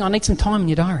here's the thing, I need some time in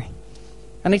your diary.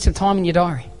 I need some time in your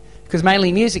diary. Because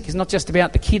Mainly Music is not just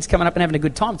about the kids coming up and having a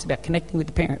good time. It's about connecting with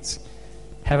the parents,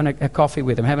 having a coffee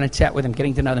with them, having a chat with them,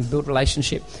 getting to know them, build a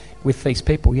relationship with these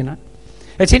people,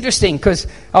 It's interesting because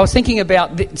I was thinking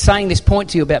about saying this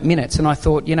point to you about minutes and I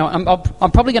thought,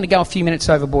 I'm probably going to go a few minutes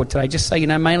overboard today. Just so you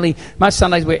know, mainly, most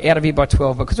Sundays we're out of here by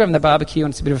 12, but because we're having the barbecue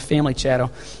and it's a bit of a family chat,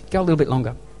 I'll go a little bit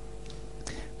longer.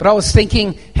 But I was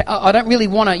thinking, I don't really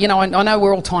want to, I know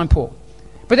we're all time poor.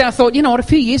 But then I thought, a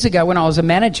few years ago when I was a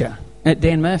manager at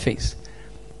Dan Murphy's,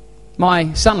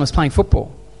 my son was playing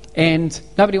football and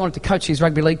nobody wanted to coach his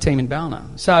rugby league team in Ballina.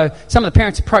 So some of the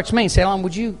parents approached me and said, Alan,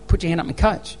 would you put your hand up and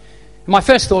coach? And my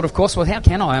first thought, of course, was, how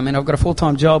can I? I mean, I've got a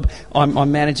full-time job,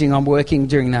 I'm managing, I'm working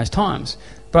during those times.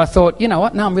 But I thought, you know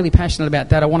what, no, I'm really passionate about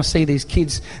that. I want to see these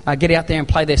kids get out there and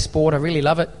play their sport. I really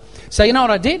love it. So you know what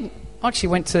I did? I actually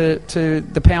went to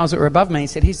the powers that were above me and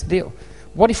said, here's the deal.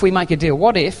 What if we make a deal?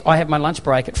 What if I have my lunch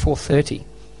break at 4:30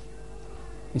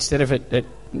 instead of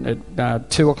at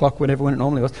 2 o'clock, whenever when it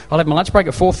normally was? I'll have my lunch break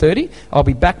at 4:30. I'll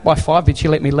be back by 5. But you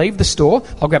let me leave the store.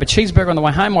 I'll grab a cheeseburger on the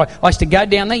way home. I used to go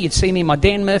down there. You'd see me in my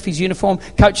Dan Murphy's uniform,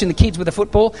 coaching the kids with a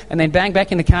football, and then bang,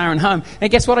 back in the car and home. And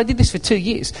guess what? I did this for 2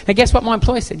 years. And guess what? My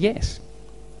employer said yes.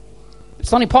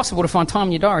 It's not impossible to find time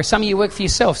in your diary. Some of you work for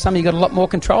yourself. Some of you got a lot more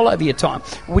control over your time.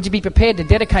 Would you be prepared to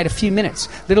dedicate a few minutes,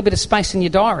 a little bit of space in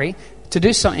your diary to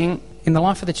do something in the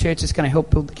life of the church that's going to help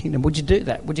build the kingdom? Would you do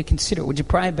that? Would you consider it? Would you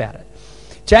pray about it?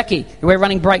 Jackie, we're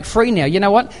running break free now. You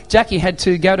know what? Jackie had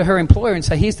to go to her employer and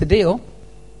say, here's the deal.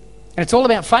 And it's all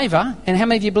about favour. And how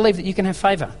many of you believe that you can have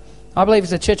favour? I believe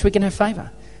as a church we can have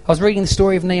favour. I was reading the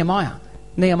story of Nehemiah.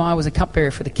 Nehemiah was a cupbearer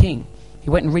for the king. He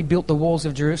went and rebuilt the walls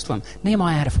of Jerusalem.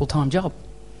 Nehemiah had a full-time job.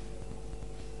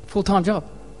 Full-time job.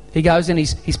 He goes and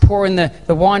he's pouring the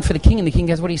wine for the king, and the king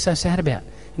goes, what are you so sad about?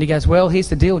 And he goes, well, here's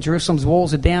the deal. Jerusalem's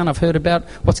walls are down. I've heard about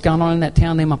what's going on in that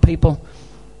town. They're my people.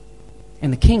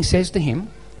 And the king says to him,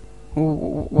 well,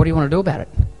 what do you want to do about it?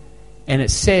 And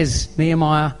it says,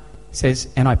 Nehemiah says,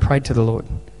 and I prayed to the Lord.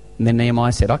 And then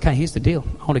Nehemiah said, okay, here's the deal.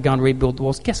 I want to go and rebuild the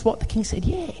walls. Guess what? The king said,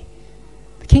 yeah.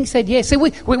 The king said, yeah. See,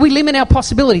 we limit our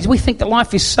possibilities. We think that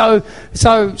life is so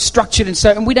structured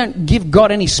and we don't give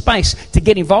God any space to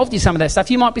get involved in some of that stuff.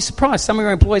 You might be surprised. Some of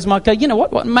your employees might go, you know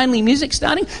what, mainly music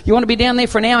starting? You want to be down there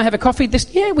for an hour, have a coffee?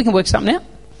 Yeah, we can work something out.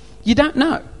 You don't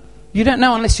know. You don't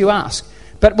know unless you ask.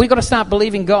 But we've got to start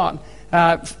believing God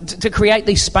to create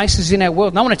these spaces in our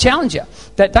world. And I want to challenge you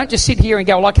that don't just sit here and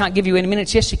go, well, I can't give you any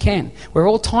minutes. Yes, you can. We're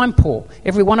all time poor.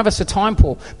 Every one of us are time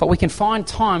poor. But we can find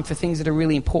time for things that are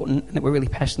really important and that we're really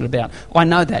passionate about. I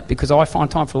know that because I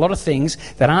find time for a lot of things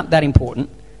that aren't that important,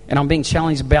 and I'm being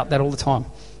challenged about that all the time.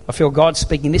 I feel God's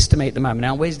speaking this to me at the moment.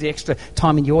 Now, where's the extra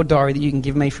time in your diary that you can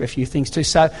give me for a few things too?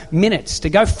 So, minutes to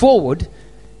go forward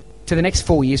to the next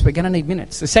 4 years, we're going to need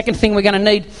minutes. The second thing we're going to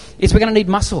need is we're going to need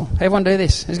muscle. Everyone do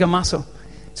this. Who's got muscle?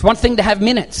 It's one thing to have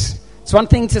minutes. It's one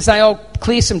thing to say, I'll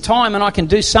clear some time and I can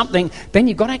do something. Then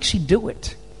you've got to actually do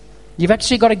it. You've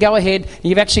actually got to go ahead and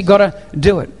you've actually got to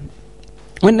do it.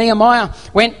 When Nehemiah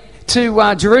went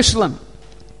to Jerusalem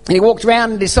and he walked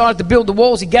around and decided to build the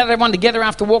walls, he gathered everyone together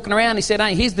after walking around. He said,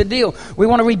 hey, here's the deal. We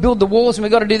want to rebuild the walls and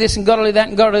we've got to do this and got to do that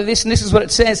and got to do this. And this is what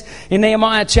it says in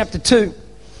Nehemiah chapter 2.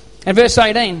 And verse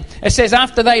 18, it says,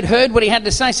 after they'd heard what he had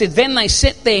to say, it said, then they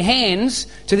set their hands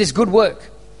to this good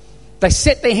work. They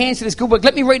set their hands to this good work.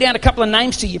 Let me read out a couple of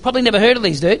names to you. You've probably never heard of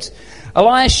these dudes.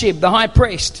 Eliashib, the high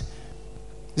priest.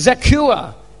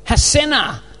 Zakua,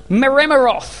 Hasena,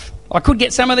 Meremeroth. I could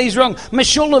get some of these wrong.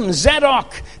 Meshullam,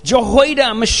 Zadok,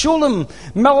 Jehoiada, Meshullam,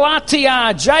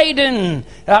 Melatiah, Jaden,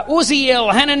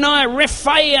 Uzziel, Hananiah,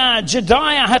 Rephaiah,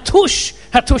 Jediah, Hattush.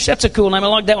 Hattush, that's a cool name. I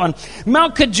like that one.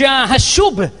 Malchijah,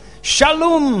 Hashub,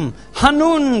 Shalom,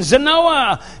 Hanun,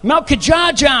 Zanoah,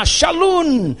 Malchijah,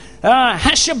 Shalun,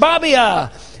 Hashababiah,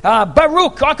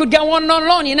 Baruch. I could go on and on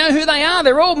and on. You know who they are?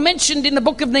 They're all mentioned in the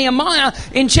book of Nehemiah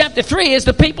in chapter 3 as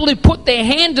the people who put their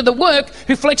hand to the work,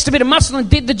 who flexed a bit of muscle and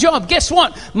did the job. Guess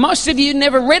what? Most of you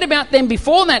never read about them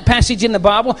before that passage in the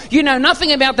Bible. You know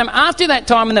nothing about them after that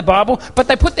time in the Bible, but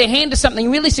they put their hand to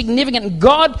something really significant, and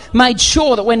God made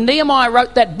sure that when Nehemiah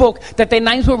wrote that book, that their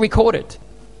names were recorded.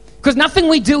 Because nothing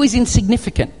we do is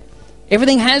insignificant.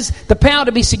 Everything has the power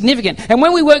to be significant. And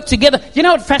when we work together, you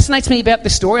know what fascinates me about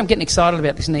this story? I'm getting excited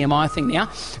about this Nehemiah thing now.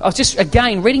 I was just,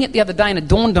 again, reading it the other day and it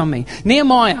dawned on me.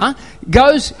 Nehemiah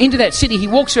goes into that city. He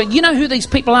walks around. You know who these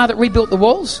people are that rebuilt the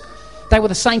walls? They were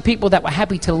the same people that were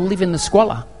happy to live in the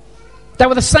squalor. They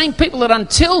were the same people that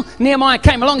until Nehemiah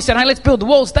came along and said, hey, let's build the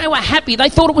walls, they were happy. They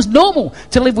thought it was normal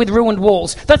to live with ruined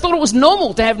walls. They thought it was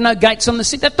normal to have no gates on the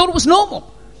city. They thought it was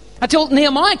normal. Until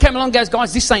Nehemiah came along and goes,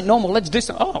 guys, this ain't normal. Let's do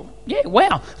something. Oh, yeah,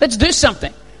 wow. Let's do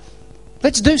something.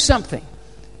 Let's do something.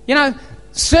 You know,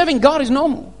 serving God is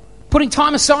normal. Putting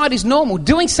time aside is normal.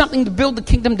 Doing something to build the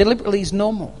kingdom deliberately is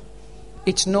normal.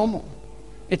 It's normal.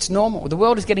 It's normal. The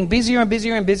world is getting busier and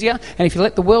busier and busier. And if you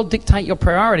let the world dictate your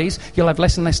priorities, you'll have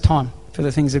less and less time for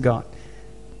the things of God.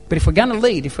 But if we're going to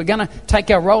lead, if we're going to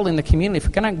take our role in the community, if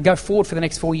we're going to go forward for the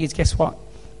next 4 years, guess what?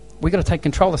 We've got to take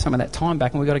control of some of that time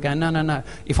back, and we've got to go, no.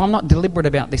 If I'm not deliberate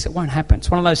about this, it won't happen. It's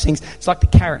one of those things, it's like the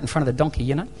carrot in front of the donkey,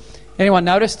 you know. Anyone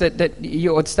notice that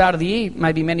you, at the start of the year,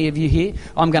 maybe many of you here,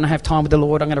 I'm going to have time with the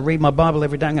Lord, I'm going to read my Bible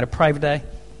every day, I'm going to pray every day.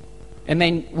 And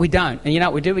then we don't. And you know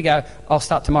what we do? We go, I'll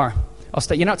start tomorrow.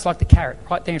 You know, it's like the carrot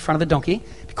right there in front of the donkey.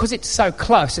 Because it's so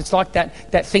close, it's like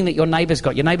that thing that your neighbour's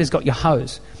got. Your neighbour's got your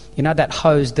hose. You know, that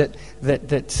hose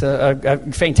that's a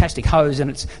fantastic hose, and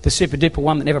it's the super duper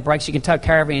one that never breaks. You can tow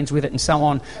caravans with it and so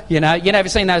on. You know, you never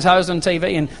seen those hoses on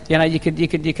TV, and you know you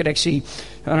could actually,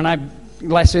 I don't know,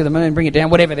 lasso the moon, bring it down,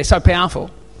 whatever. They're so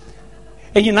powerful.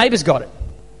 And your neighbour's got it,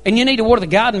 and you need to water the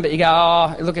garden, but you go,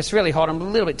 oh look, it's really hot. I'm a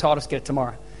little bit tired. Let's get it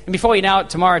tomorrow. And before you know it,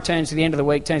 tomorrow turns to the end of the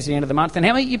week, turns to the end of the month. And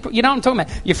how many you know what I'm talking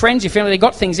about? Your friends, your family, they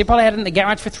got things. They probably had it in the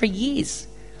garage for 3 years.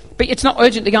 But it's not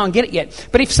urgent to go and get it yet.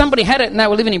 But if somebody had it and they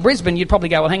were living in Brisbane, you'd probably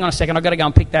go, well, hang on a second, I've got to go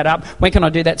and pick that up. When can I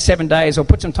do that? 7 days, or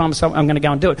put some time aside, I'm going to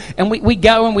go and do it. And we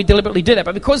go and we deliberately do that.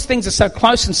 But because things are so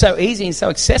close and so easy and so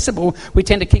accessible, we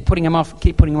tend to keep putting them off,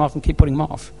 keep putting them off, and keep putting them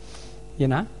off. You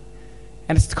know?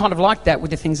 And it's kind of like that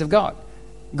with the things of God.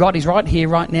 God is right here,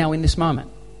 right now, in this moment.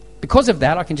 Because of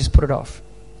that, I can just put it off.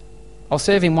 I'll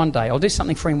serve him one day. I'll do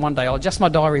something for him one day. I'll adjust my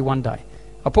diary one day.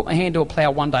 I'll put my hand to a plough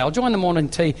one day. I'll join the morning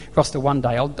tea roster one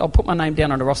day. I'll put my name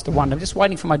down on a roster one day. I'm just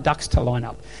waiting for my ducks to line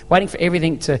up. Waiting for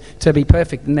everything to be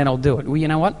perfect, and then I'll do it. Well, you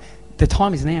know what? The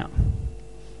time is now.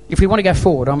 If we want to go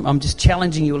forward, I'm just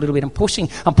challenging you a little bit. I'm pushing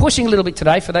a little bit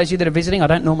today. For those of you that are visiting, I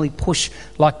don't normally push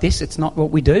like this. It's not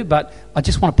what we do, but I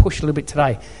just want to push a little bit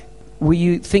today. Will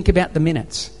you think about the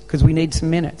minutes? Because we need some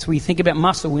minutes. Will you think about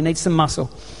muscle? We need some muscle.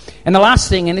 And the last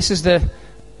thing, and this is the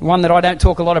one that I don't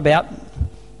talk a lot about,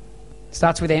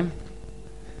 starts with M.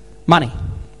 Money.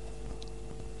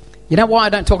 You know why I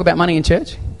don't talk about money in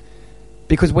church?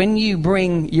 Because when you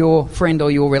bring your friend or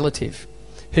your relative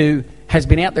who has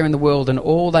been out there in the world and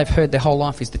all they've heard their whole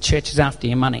life is the church is after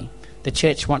your money, the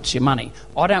church wants your money,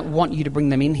 I don't want you to bring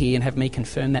them in here and have me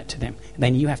confirm that to them. And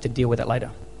then you have to deal with it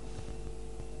later.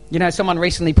 You know, someone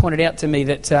recently pointed out to me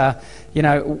that,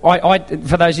 I,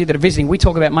 for those of you that are visiting, we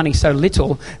talk about money so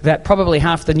little that probably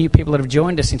half the new people that have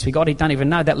joined us since we got here don't even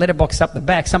know that letterbox up the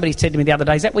back. Somebody said to me the other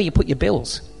day, is that where you put your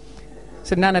bills? I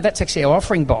said, no, that's actually our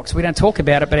offering box. We don't talk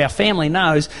about it, but our family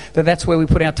knows that that's where we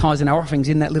put our tithes and our offerings,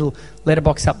 in that little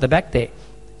letterbox up the back there.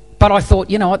 But I thought,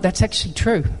 you know what, that's actually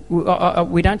true.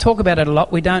 We don't talk about it a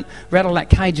lot. We don't rattle that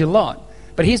cage a lot.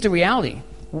 But here's the reality.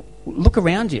 Look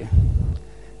around you.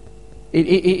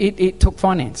 It took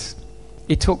finance.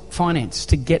 It took finance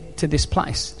to get to this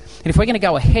place. And if we're going to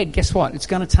go ahead, guess what? It's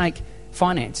going to take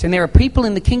finance. And there are people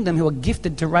in the kingdom who are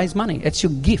gifted to raise money. It's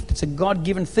your gift. It's a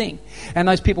God-given thing. And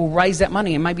those people raise that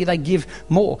money, and maybe they give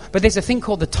more. But there's a thing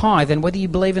called the tithe, and whether you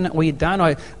believe in it or you don't,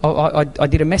 I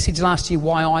did a message last year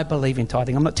why I believe in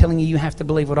tithing. I'm not telling you have to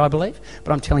believe what I believe,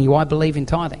 but I'm telling you I believe in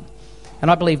tithing. And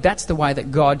I believe that's the way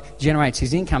that God generates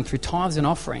his income, through tithes and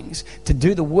offerings, to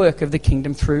do the work of the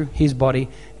kingdom through his body,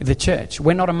 the church.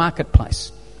 We're not a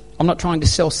marketplace. I'm not trying to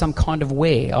sell some kind of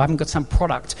wear. I haven't got some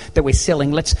product that we're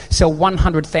selling. Let's sell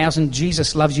 100,000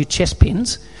 Jesus Loves You chest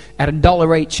pins at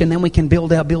 $1 each, and then we can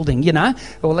build our building, you know.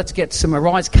 Or let's get some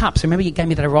Arise cups. Remember you gave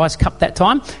me that Arise cup that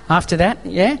time? After that,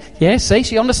 yeah, see,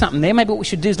 she's onto something there. Maybe what we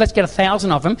should do is let's get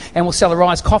 1,000 of them, and we'll sell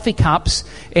Arise coffee cups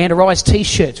and Arise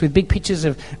t-shirts with big pictures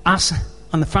of us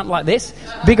on the front like this.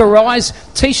 Big Arise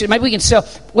t-shirt. Maybe we can sell.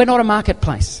 We're not a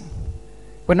marketplace.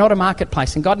 We're not a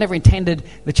marketplace, and God never intended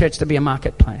the church to be a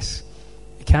marketplace.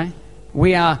 Okay?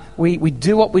 We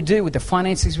do what we do with the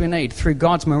finances we need through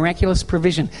God's miraculous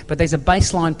provision, but there's a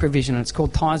baseline provision, and it's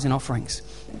called tithes and offerings,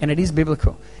 and it is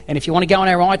biblical. And if you want to go on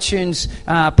our iTunes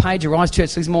page, Arise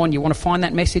Church Lismore, and you want to find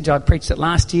that message, I preached it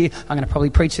last year. I'm going to probably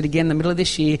preach it again in the middle of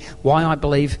this year, why I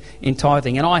believe in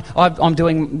tithing. And I'm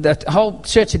doing the whole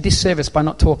church a disservice by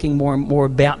not talking more and more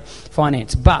about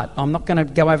finance. But I'm not going to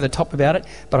go over the top about it,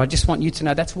 but I just want you to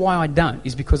know that's why I don't,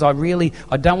 is because I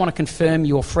don't want to confirm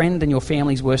your friend and your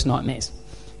family's worst nightmares,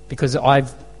 because I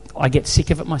get sick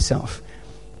of it myself.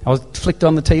 I was flicked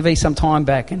on the TV some time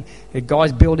back, and a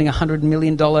guy's building a $100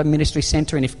 million ministry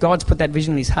centre, and if God's put that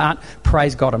vision in his heart,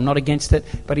 praise God. I'm not against it,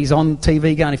 but he's on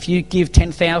TV going, if you give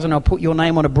 10,000, I'll put your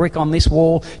name on a brick on this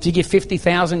wall. If you give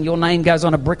 50,000, your name goes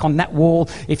on a brick on that wall.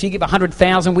 If you give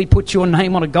 100,000, we put your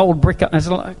name on a gold brick. And it's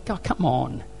like, oh, come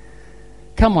on.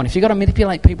 If you've got to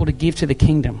manipulate people to give to the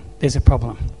kingdom, there's a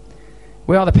problem.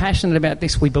 We're either passionate about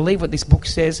this, we believe what this book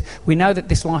says, we know that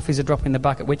this life is a drop in the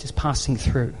bucket, we're just passing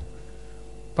through.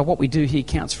 But what we do here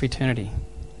counts for eternity.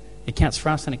 It counts for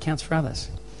us and it counts for others.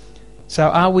 So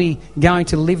are we going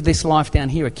to live this life down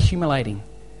here accumulating?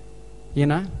 You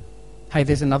know? Hey,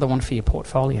 there's another one for your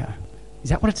portfolio.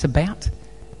 Is that what it's about?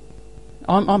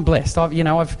 I'm blessed. I've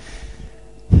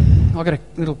got a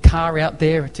little car out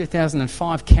there, a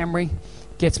 2005 Camry,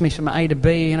 gets me from A to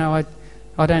B. I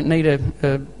don't need a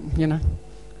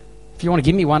if you want to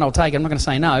give me one, I'll take it. I'm not going to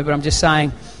say no, but I'm just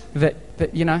saying that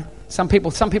some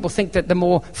people think that the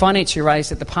more finance you raise,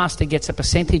 that the pastor gets a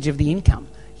percentage of the income.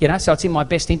 So it's in my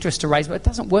best interest to raise, but it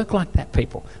doesn't work like that,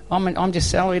 people. I'm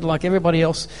just salaried like everybody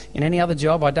else in any other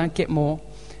job. I don't get more,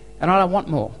 and I don't want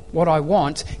more. What I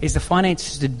want is the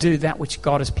finances to do that which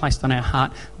God has placed on our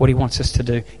heart, what He wants us to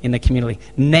do in the community.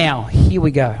 Now, here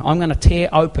we go. I'm going to tear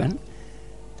open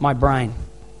my brain,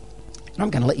 and I'm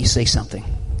going to let you see something,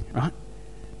 right?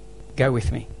 Go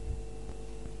with me.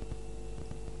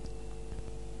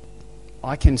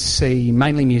 I can see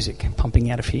mainly music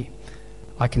pumping out of here.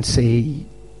 I can see,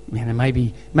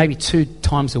 maybe 2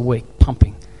 times a week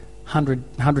pumping.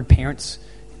 100 parents,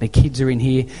 their kids are in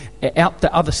here. Out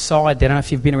the other side, I don't know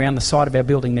if you've been around the side of our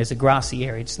building, there's a grassy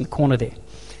area just in the corner there.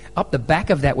 Up the back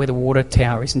of that where the water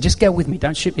tower is, and just go with me,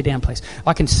 don't shoot me down please.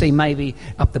 I can see maybe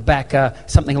up the back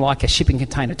something like a shipping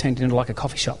container turned into like a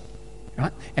coffee shop.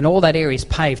 Right? And all that area is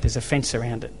paved, there's a fence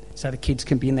around it, so the kids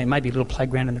can be in there, maybe a little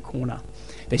playground in the corner.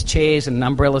 There's chairs and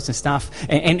umbrellas and stuff.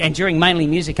 And during mainly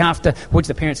music afterwards,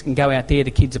 the parents can go out there,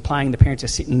 the kids are playing, the parents are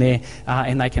sitting there,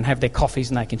 and they can have their coffees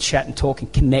and they can chat and talk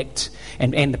and connect.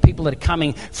 And the people that are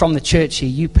coming from the church here,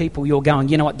 you people, you're going,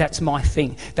 you know what, that's my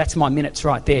thing. That's my minutes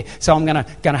right there. So I'm going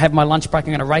to have my lunch break. I'm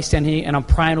going to race down here and I'm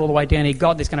praying all the way down here.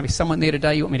 God, there's going to be someone there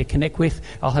today you want me to connect with.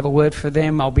 I'll have a word for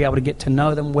them. I'll be able to get to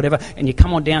know them, whatever. And you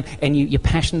come on down and you're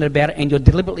passionate about it, and you're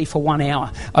deliberately for 1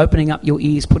 hour opening up your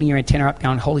ears, putting your antenna up,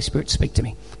 going, Holy Spirit, speak to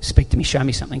me. Speak to me, show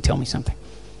me something, tell me something.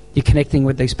 You're connecting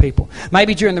with these people.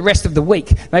 Maybe during the rest of the week,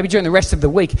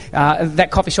 that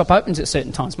coffee shop opens at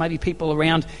certain times. Maybe people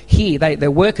around here,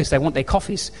 they're workers, they want their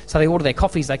coffees. So they order their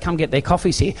coffees, they come get their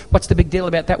coffees here. What's the big deal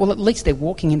about that? Well, at least they're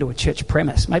walking into a church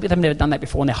premise. Maybe they've never done that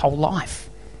before in their whole life.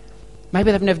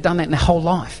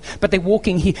 But they're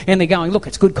walking here and they're going, look,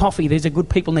 it's good coffee, these are good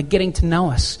people, and they're getting to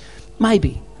know us.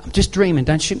 Maybe. I'm just dreaming,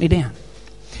 don't shoot me down.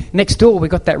 Next door, we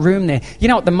got that room there.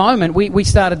 At the moment, we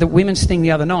started the women's thing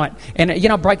the other night. And,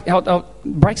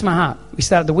 breaks my heart. We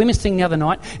started the women's thing the other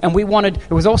night, and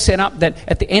it was all set up that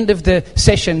at the end of the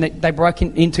session that they broke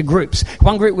into groups.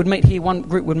 One group would meet here, one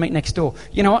group would meet next door.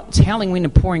 You know what? It's howling wind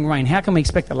and pouring rain. How can we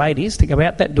expect the ladies to go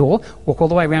out that door, walk all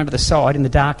the way around to the side in the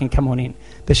dark and come on in?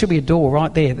 There should be a door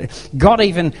right there. God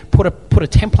even put a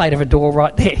template of a door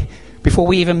right there before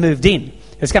we even moved in.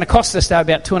 It's going to cost us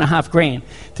about $2,500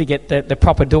 to get the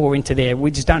proper door into there.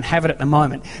 We just don't have it at the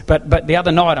moment. But the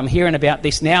other night I'm hearing about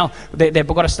this now. They've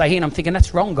got to stay here, and I'm thinking,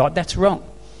 that's wrong, God, that's wrong.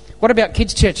 What about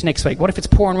kids' church next week? What if it's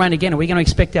pouring rain again? Are we going to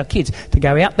expect our kids to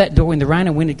go out that door in the rain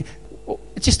and wind?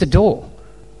 It's just a door.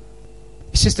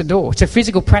 It's just a door. It's a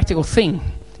physical, practical thing,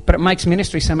 but it makes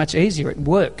ministry so much easier. It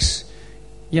works.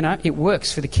 It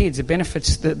works for the kids. It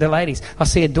benefits the ladies. I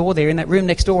see a door there. In that room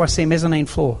next door, I see a mezzanine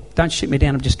floor. Don't shoot me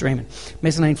down, I'm just dreaming.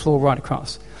 Mezzanine floor right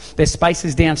across. There's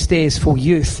spaces downstairs for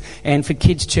youth and for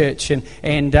kids' church.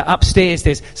 And upstairs,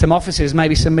 there's some offices,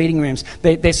 maybe some meeting rooms.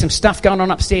 There's some stuff going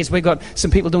on upstairs. We've got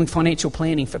some people doing financial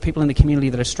planning for people in the community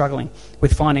that are struggling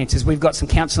with finances. We've got some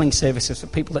counselling services for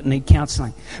people that need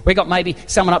counselling. We've got maybe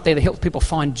someone up there that helps people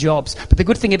find jobs. But the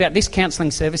good thing about this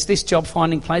counselling service, this job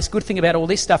finding place, good thing about all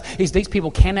this stuff is these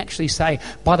people can actually say,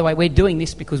 by the way, we're doing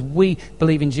this because we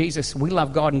believe in Jesus, we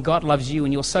love God, and God loves you,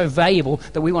 and you're so valuable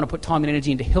that we want to put time and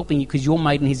energy into helping you because you're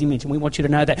made in His image, and we want you to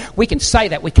know that. We can say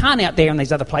that. We can't out there in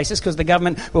these other places because the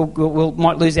government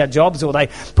might lose our jobs, or they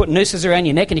put nooses around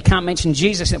your neck and you can't mention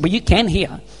Jesus. But you can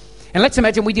here. And let's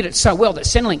imagine we did it so well that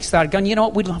Centrelink started going, you know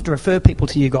what, we'd love to refer people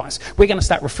to you guys. We're going to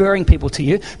start referring people to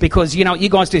you because, you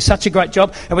guys do such a great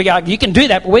job. And we go, you can do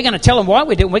that, but we're going to tell them why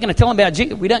we do it. We're going to tell them about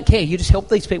Jesus. We don't care. You just help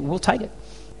these people. We'll take it.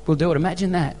 We'll do it.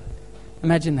 Imagine that.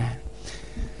 Imagine that.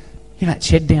 That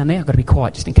shed down there, I've got to be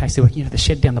quiet just in case there were, the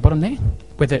shed down the bottom there,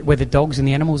 where the dogs and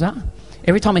the animals are.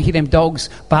 Every time I hear them dogs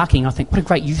barking, I think, what a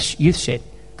great youth shed,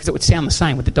 because it would sound the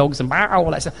same with the dogs and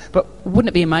all that stuff. But wouldn't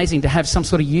it be amazing to have some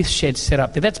sort of youth shed set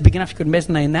up? If that's big enough, you could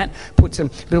mezzanine that, put some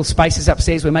little spaces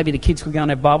upstairs where maybe the kids could go and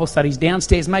have Bible studies.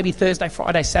 Downstairs, maybe Thursday,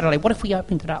 Friday, Saturday. What if we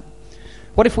opened it up?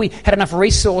 What if we had enough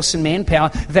resource and manpower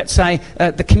that, say,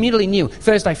 the community knew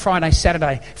Thursday, Friday,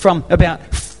 Saturday from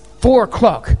about 4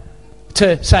 o'clock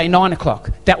to, say, 9 o'clock,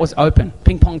 that was open.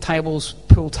 Ping pong tables,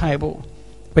 pool table.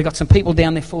 We got some people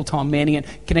down there full-time manning it,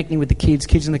 connecting with the kids.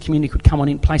 Kids in the community could come on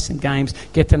in, play some games,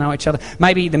 get to know each other.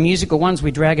 Maybe the musical ones,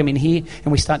 we drag them in here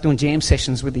and we start doing jam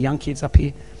sessions with the young kids up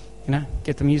here.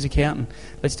 Get the music out and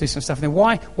let's do some stuff. And then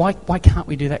why can't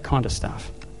we do that kind of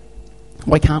stuff?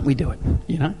 Why can't we do it,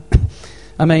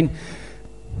 I mean,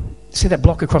 See that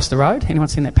block across the road? Anyone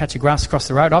seen that patch of grass across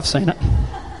the road? I've seen it.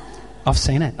 I've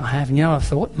seen it. I have. And you know what I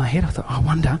thought? In my head, I thought, I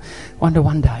wonder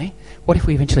one day, what if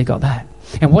we eventually got that?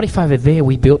 And what if over there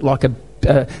we built like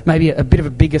maybe a bit of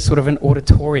a bigger sort of an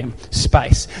auditorium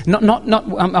space? I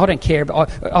don't care,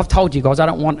 but I've told you guys I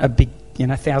don't want a big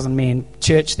 1,000-man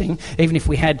church thing. Even if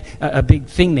we had a big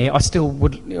thing there, I still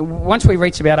would. Once we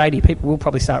reach about 80 people, we'll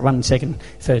probably start running second,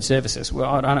 third services.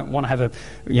 Well, I don't want to have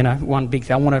one big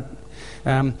thing. I want to.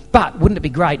 But wouldn't it be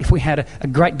great if we had a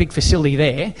great big facility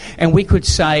there, and we could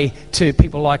say to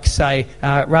people like, say,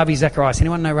 Ravi Zacharias.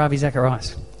 Anyone know Ravi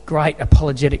Zacharias? Great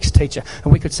apologetics teacher.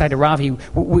 And we could say to Ravi,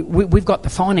 we've got the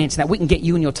finance now. We can get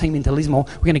you and your team into Lismore.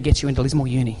 We're going to get you into Lismore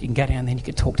Uni. You can go down there and you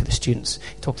can talk to the students,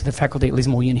 talk to the faculty at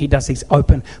Lismore Uni. He does these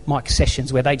open mic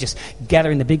sessions where they just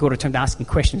gather in the big auditorium asking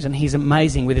questions, and he's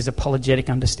amazing with his apologetic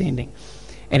understanding.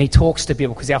 And he talks to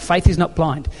people because our faith is not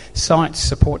blind. Science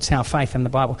supports our faith in the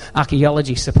Bible.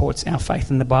 Archaeology supports our faith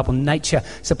in the Bible. Nature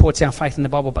supports our faith in the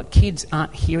Bible. But kids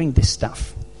aren't hearing this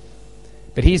stuff.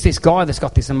 But here's this guy that's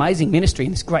got this amazing ministry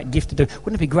and this great gift to do.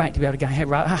 Wouldn't it be great to be able to go, hey,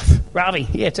 Ravi,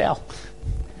 yeah, it's Al.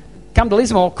 Come to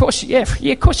Lismore. Of course,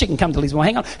 of course you can come to Lismore.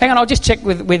 Hang on, I'll just check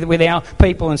with our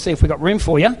people and see if we've got room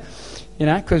for you.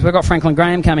 Because we've got Franklin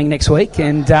Graham coming next week,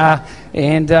 and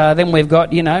then we've got,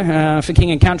 For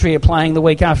King and Country are playing the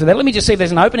week after that. Let me just see if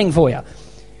there's an opening for you.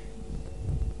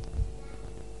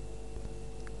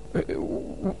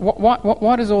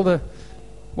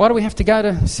 Why do we have to go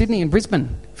to Sydney and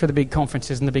Brisbane for the big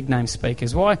conferences and the big name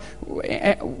speakers? Why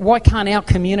can't our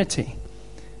community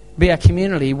be a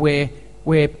community where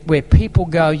people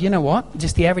go, you know what?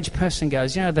 Just the average person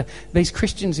goes, these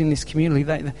Christians in this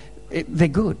community, they're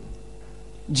good.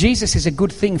 Jesus is a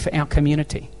good thing for our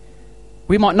community.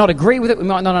 We might not agree with it, we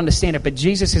might not understand it, but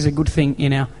Jesus is a good thing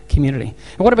in our community.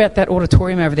 And what about that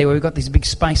auditorium over there where we've got this big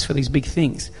space for these big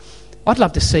things? I'd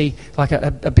love to see like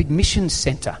a big mission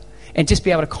centre and just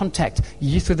be able to contact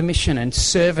Youth of the Mission and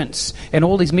servants and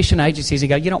all these mission agencies and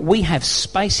go, we have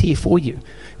space here for you.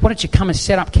 Why don't you come and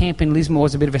set up camp in Lismore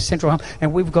as a bit of a central hub,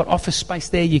 and we've got office space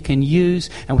there you can use,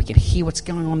 and we can hear what's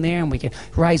going on there, and we can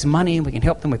raise money, and we can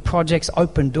help them with projects,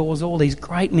 open doors, all these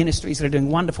great ministries that are doing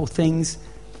wonderful things.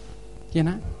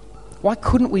 Why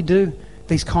couldn't we do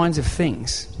these kinds of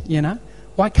things?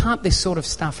 Why can't this sort of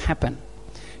stuff happen?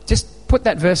 Just put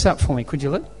that verse up for me, could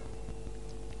you, Luke?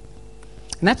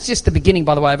 And that's just the beginning,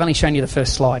 by the way. I've only shown you the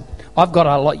first slide. I've got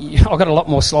a lot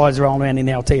more slides rolling around in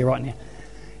there, I'll tell you right now.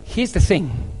 Here's the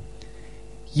thing.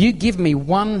 You give me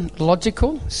one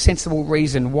logical, sensible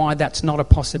reason why that's not a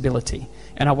possibility,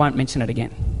 and I won't mention it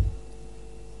again.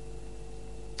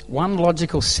 One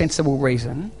logical, sensible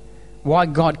reason why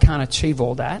God can't achieve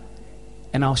all that,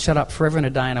 and I'll shut up forever and a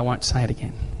day and I won't say it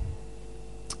again.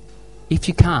 If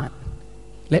you can't,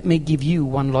 let me give you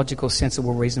one logical,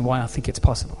 sensible reason why I think it's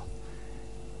possible.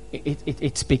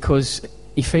 It's because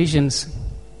Ephesians...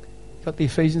 Got the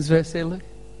Ephesians verse there, Luke?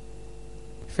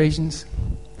 Ephesians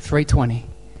 3:20.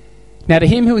 Now to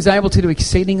him who is able to do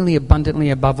exceedingly abundantly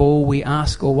above all we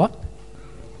ask or what?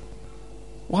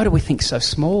 Why do we think so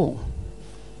small?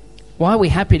 Why are we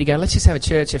happy to go, let's just have a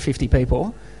church of 50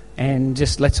 people and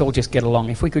let's all just get along?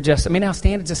 If we could our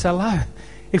standards are so low.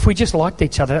 If we just liked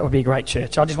each other, that would be a great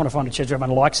church. I just want to find a church where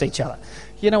everyone likes each other.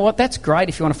 You know what? That's great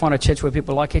if you want to find a church where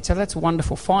people like each other. That's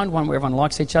wonderful. Find one where everyone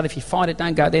likes each other. If you find it,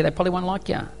 don't go there. They probably won't like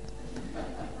you.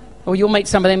 Or you'll meet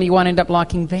some of them and you won't end up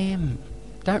liking them.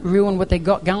 Don't ruin what they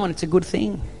got going. It's a good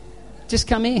thing. Just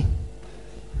come here.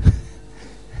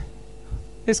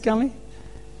 Just come here.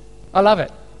 I love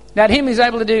it. Now, him who's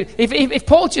able to do... If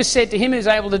Paul just said to him who's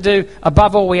able to do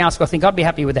above all we ask, I think I'd be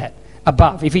happy with that.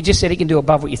 Above. If he just said he can do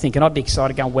above what you think, and I'd be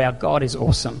excited going, wow, God is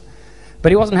awesome.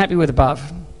 But he wasn't happy with above.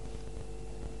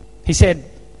 He said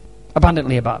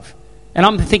abundantly above. And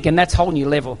I'm thinking that's a whole new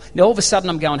level. Now, all of a sudden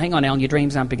I'm going, hang on, Alan, your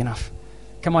dreams aren't big enough.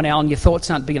 Come on, Alan, your thoughts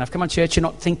aren't big enough. Come on, church, you're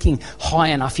not thinking high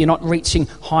enough. You're not reaching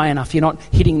high enough. You're not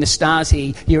hitting the stars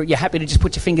here. You're happy to just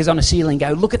put your fingers on a ceiling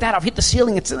and go, look at that, I've hit the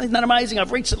ceiling. Isn't that amazing?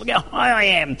 I've reached it. Look how high I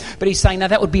am. But he's saying, no,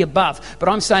 that would be above. But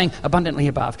I'm saying abundantly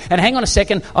above. And hang on a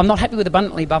second, I'm not happy with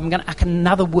abundantly above. I'm going to add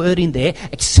another word in there,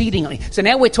 exceedingly. So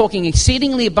now we're talking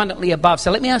exceedingly abundantly above. So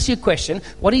let me ask you a question.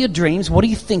 What are your dreams? What are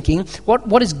you thinking?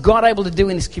 What is God able to do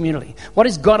in this community? What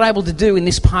is God able to do in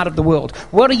this part of the world?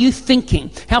 What are you thinking?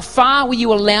 How far will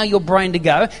you allow your brain to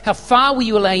go? How far will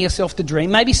you allow yourself to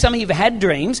dream? Maybe some of you have had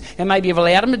dreams and maybe you've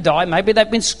allowed them to die. Maybe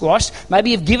they've been squashed.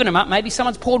 Maybe you've given them up. Maybe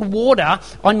someone's poured water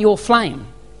on your flame.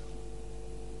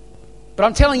 But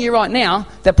I'm telling you right now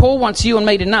that Paul wants you and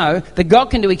me to know that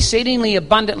God can do exceedingly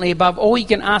abundantly above all you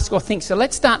can ask or think. So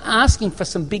let's start asking for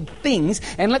some big things,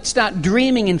 and let's start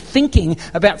dreaming and thinking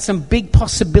about some big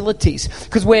possibilities.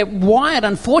 Because we're wired,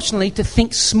 unfortunately, to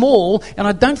think small, and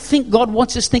I don't think God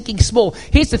wants us thinking small.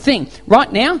 Here's the thing.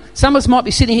 Right now, some of us might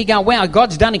be sitting here going, wow,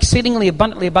 God's done exceedingly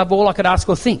abundantly above all I could ask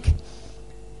or think.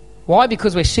 Why?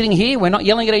 Because we're sitting here, we're not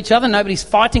yelling at each other, nobody's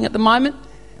fighting at the moment.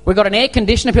 We've got an air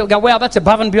conditioner. People go, wow, that's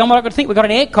above and beyond what I could think. We've got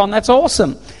an air con. That's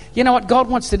awesome. You know what? God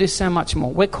wants to do so much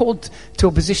more. We're called to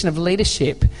a position of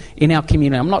leadership in our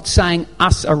community. I'm not saying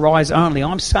us Arise only.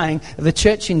 I'm saying the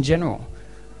church in general.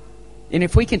 And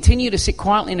if we continue to sit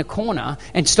quietly in a corner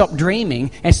and stop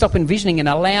dreaming and stop envisioning and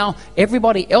allow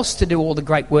everybody else to do all the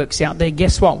great works out there,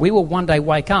 guess what? We will one day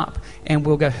wake up and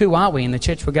we'll go, who are we? And the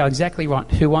church will go, exactly right.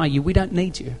 Who are you? We don't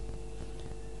need you.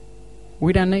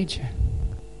 We don't need you.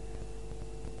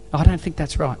 I don't think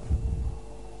that's right.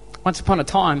 Once upon a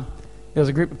time, there was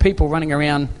a group of people running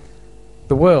around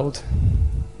the world.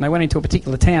 And they went into a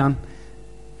particular town,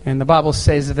 and the Bible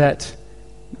says that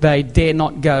they dare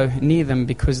not go near them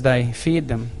because they feared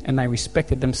them and they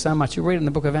respected them so much. You read in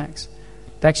the book of Acts.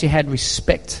 They actually had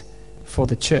respect for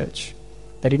the church.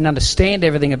 They didn't understand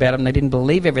everything about them. They didn't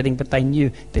believe everything, but they knew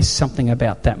there's something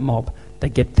about that mob. They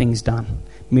get things done.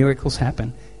 Miracles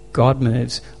happen. God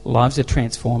moves, lives are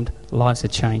transformed, lives are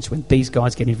changed. When these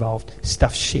guys get involved,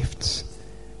 stuff shifts.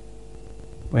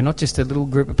 We're not just a little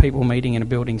group of people meeting in a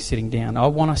building sitting down. I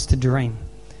want us to dream.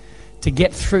 To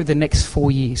get through the next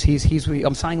 4 years,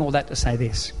 I'm saying all that to say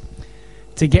this.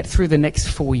 To get through the next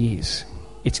 4 years,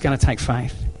 it's going to take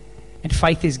faith. And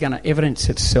faith is going to evidence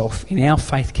itself in our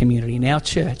faith community, in our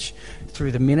church,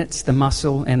 through the minutes, the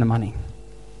muscle, and the money.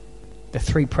 The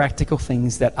three practical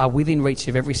things that are within reach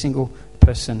of every single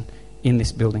person in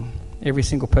this building. Every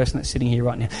single person that's sitting here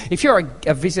right now. If you're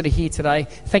a visitor here today,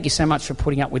 thank you so much for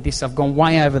putting up with this. I've gone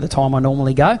way over the time I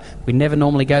normally go. We never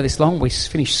normally go this long. We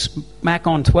finish smack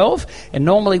on 12. And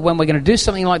normally when we're going to do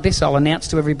something like this, I'll announce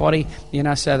to everybody,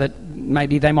 so that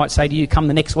maybe they might say to you, come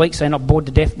the next week so you're not bored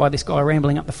to death by this guy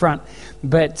rambling up the front.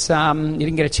 But you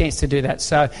didn't get a chance to do that.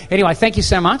 So anyway, thank you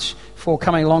so much for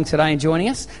coming along today and joining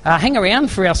us. Hang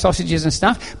around for our sausages and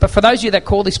stuff. But for those of you that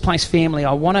call this place family,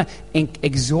 I want to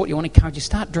exhort you, I want to encourage you,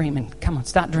 start dreaming. Come on,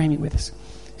 start dreaming with us.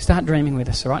 Start dreaming with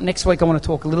us, all right? Next week I want to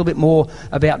talk a little bit more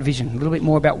about vision, a little bit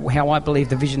more about how I believe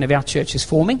the vision of our church is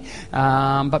forming.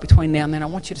 But between now and then, I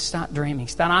want you to start dreaming.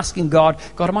 Start asking God,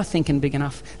 am I thinking big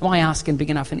enough? Am I asking big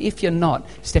enough? And if you're not,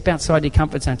 step outside your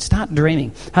comfort zone. Start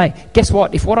dreaming. Hey, guess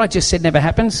what? If what I just said never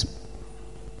happens,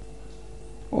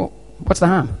 well, what's the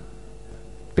harm?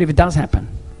 But if it does happen,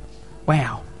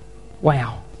 wow.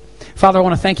 Father, I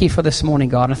want to thank you for this morning,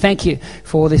 God. And thank you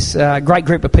for this great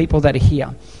group of people that are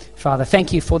here. Father,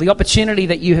 thank you for the opportunity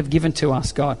that you have given to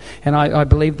us, God. And I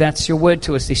believe that's your word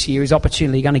to us this year is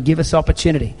opportunity. You're going to give us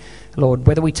opportunity, Lord.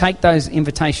 Whether we take those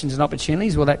invitations and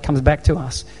opportunities, well, that comes back to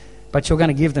us. But you're going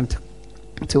to give them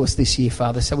to us this year,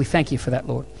 Father. So we thank you for that,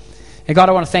 Lord. And God,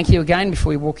 I want to thank you again before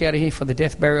we walk out of here for the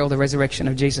death, burial, the resurrection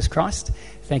of Jesus Christ.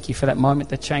 Thank you for that moment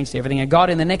that changed everything. And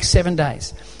God, in the next 7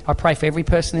 days, I pray for every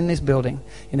person in this building,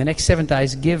 in the next 7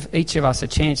 days, give each of us a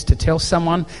chance to tell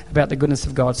someone about the goodness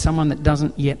of God, someone that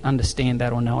doesn't yet understand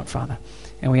that or know it, Father.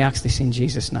 And we ask this in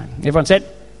Jesus' name. Everyone said?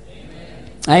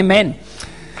 Amen.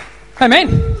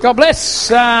 Amen. God bless.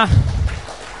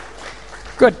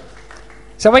 Good.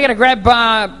 So we're going to grab,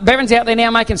 Bevan's out there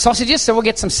now making sausages, so we'll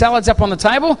get some salads up on the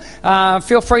table.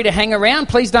 Feel free to hang around.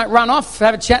 Please don't run off.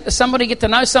 Have a chat to somebody, get to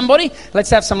know somebody. Let's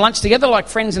have some lunch together like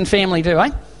friends and family do, eh?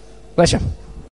 Bless you.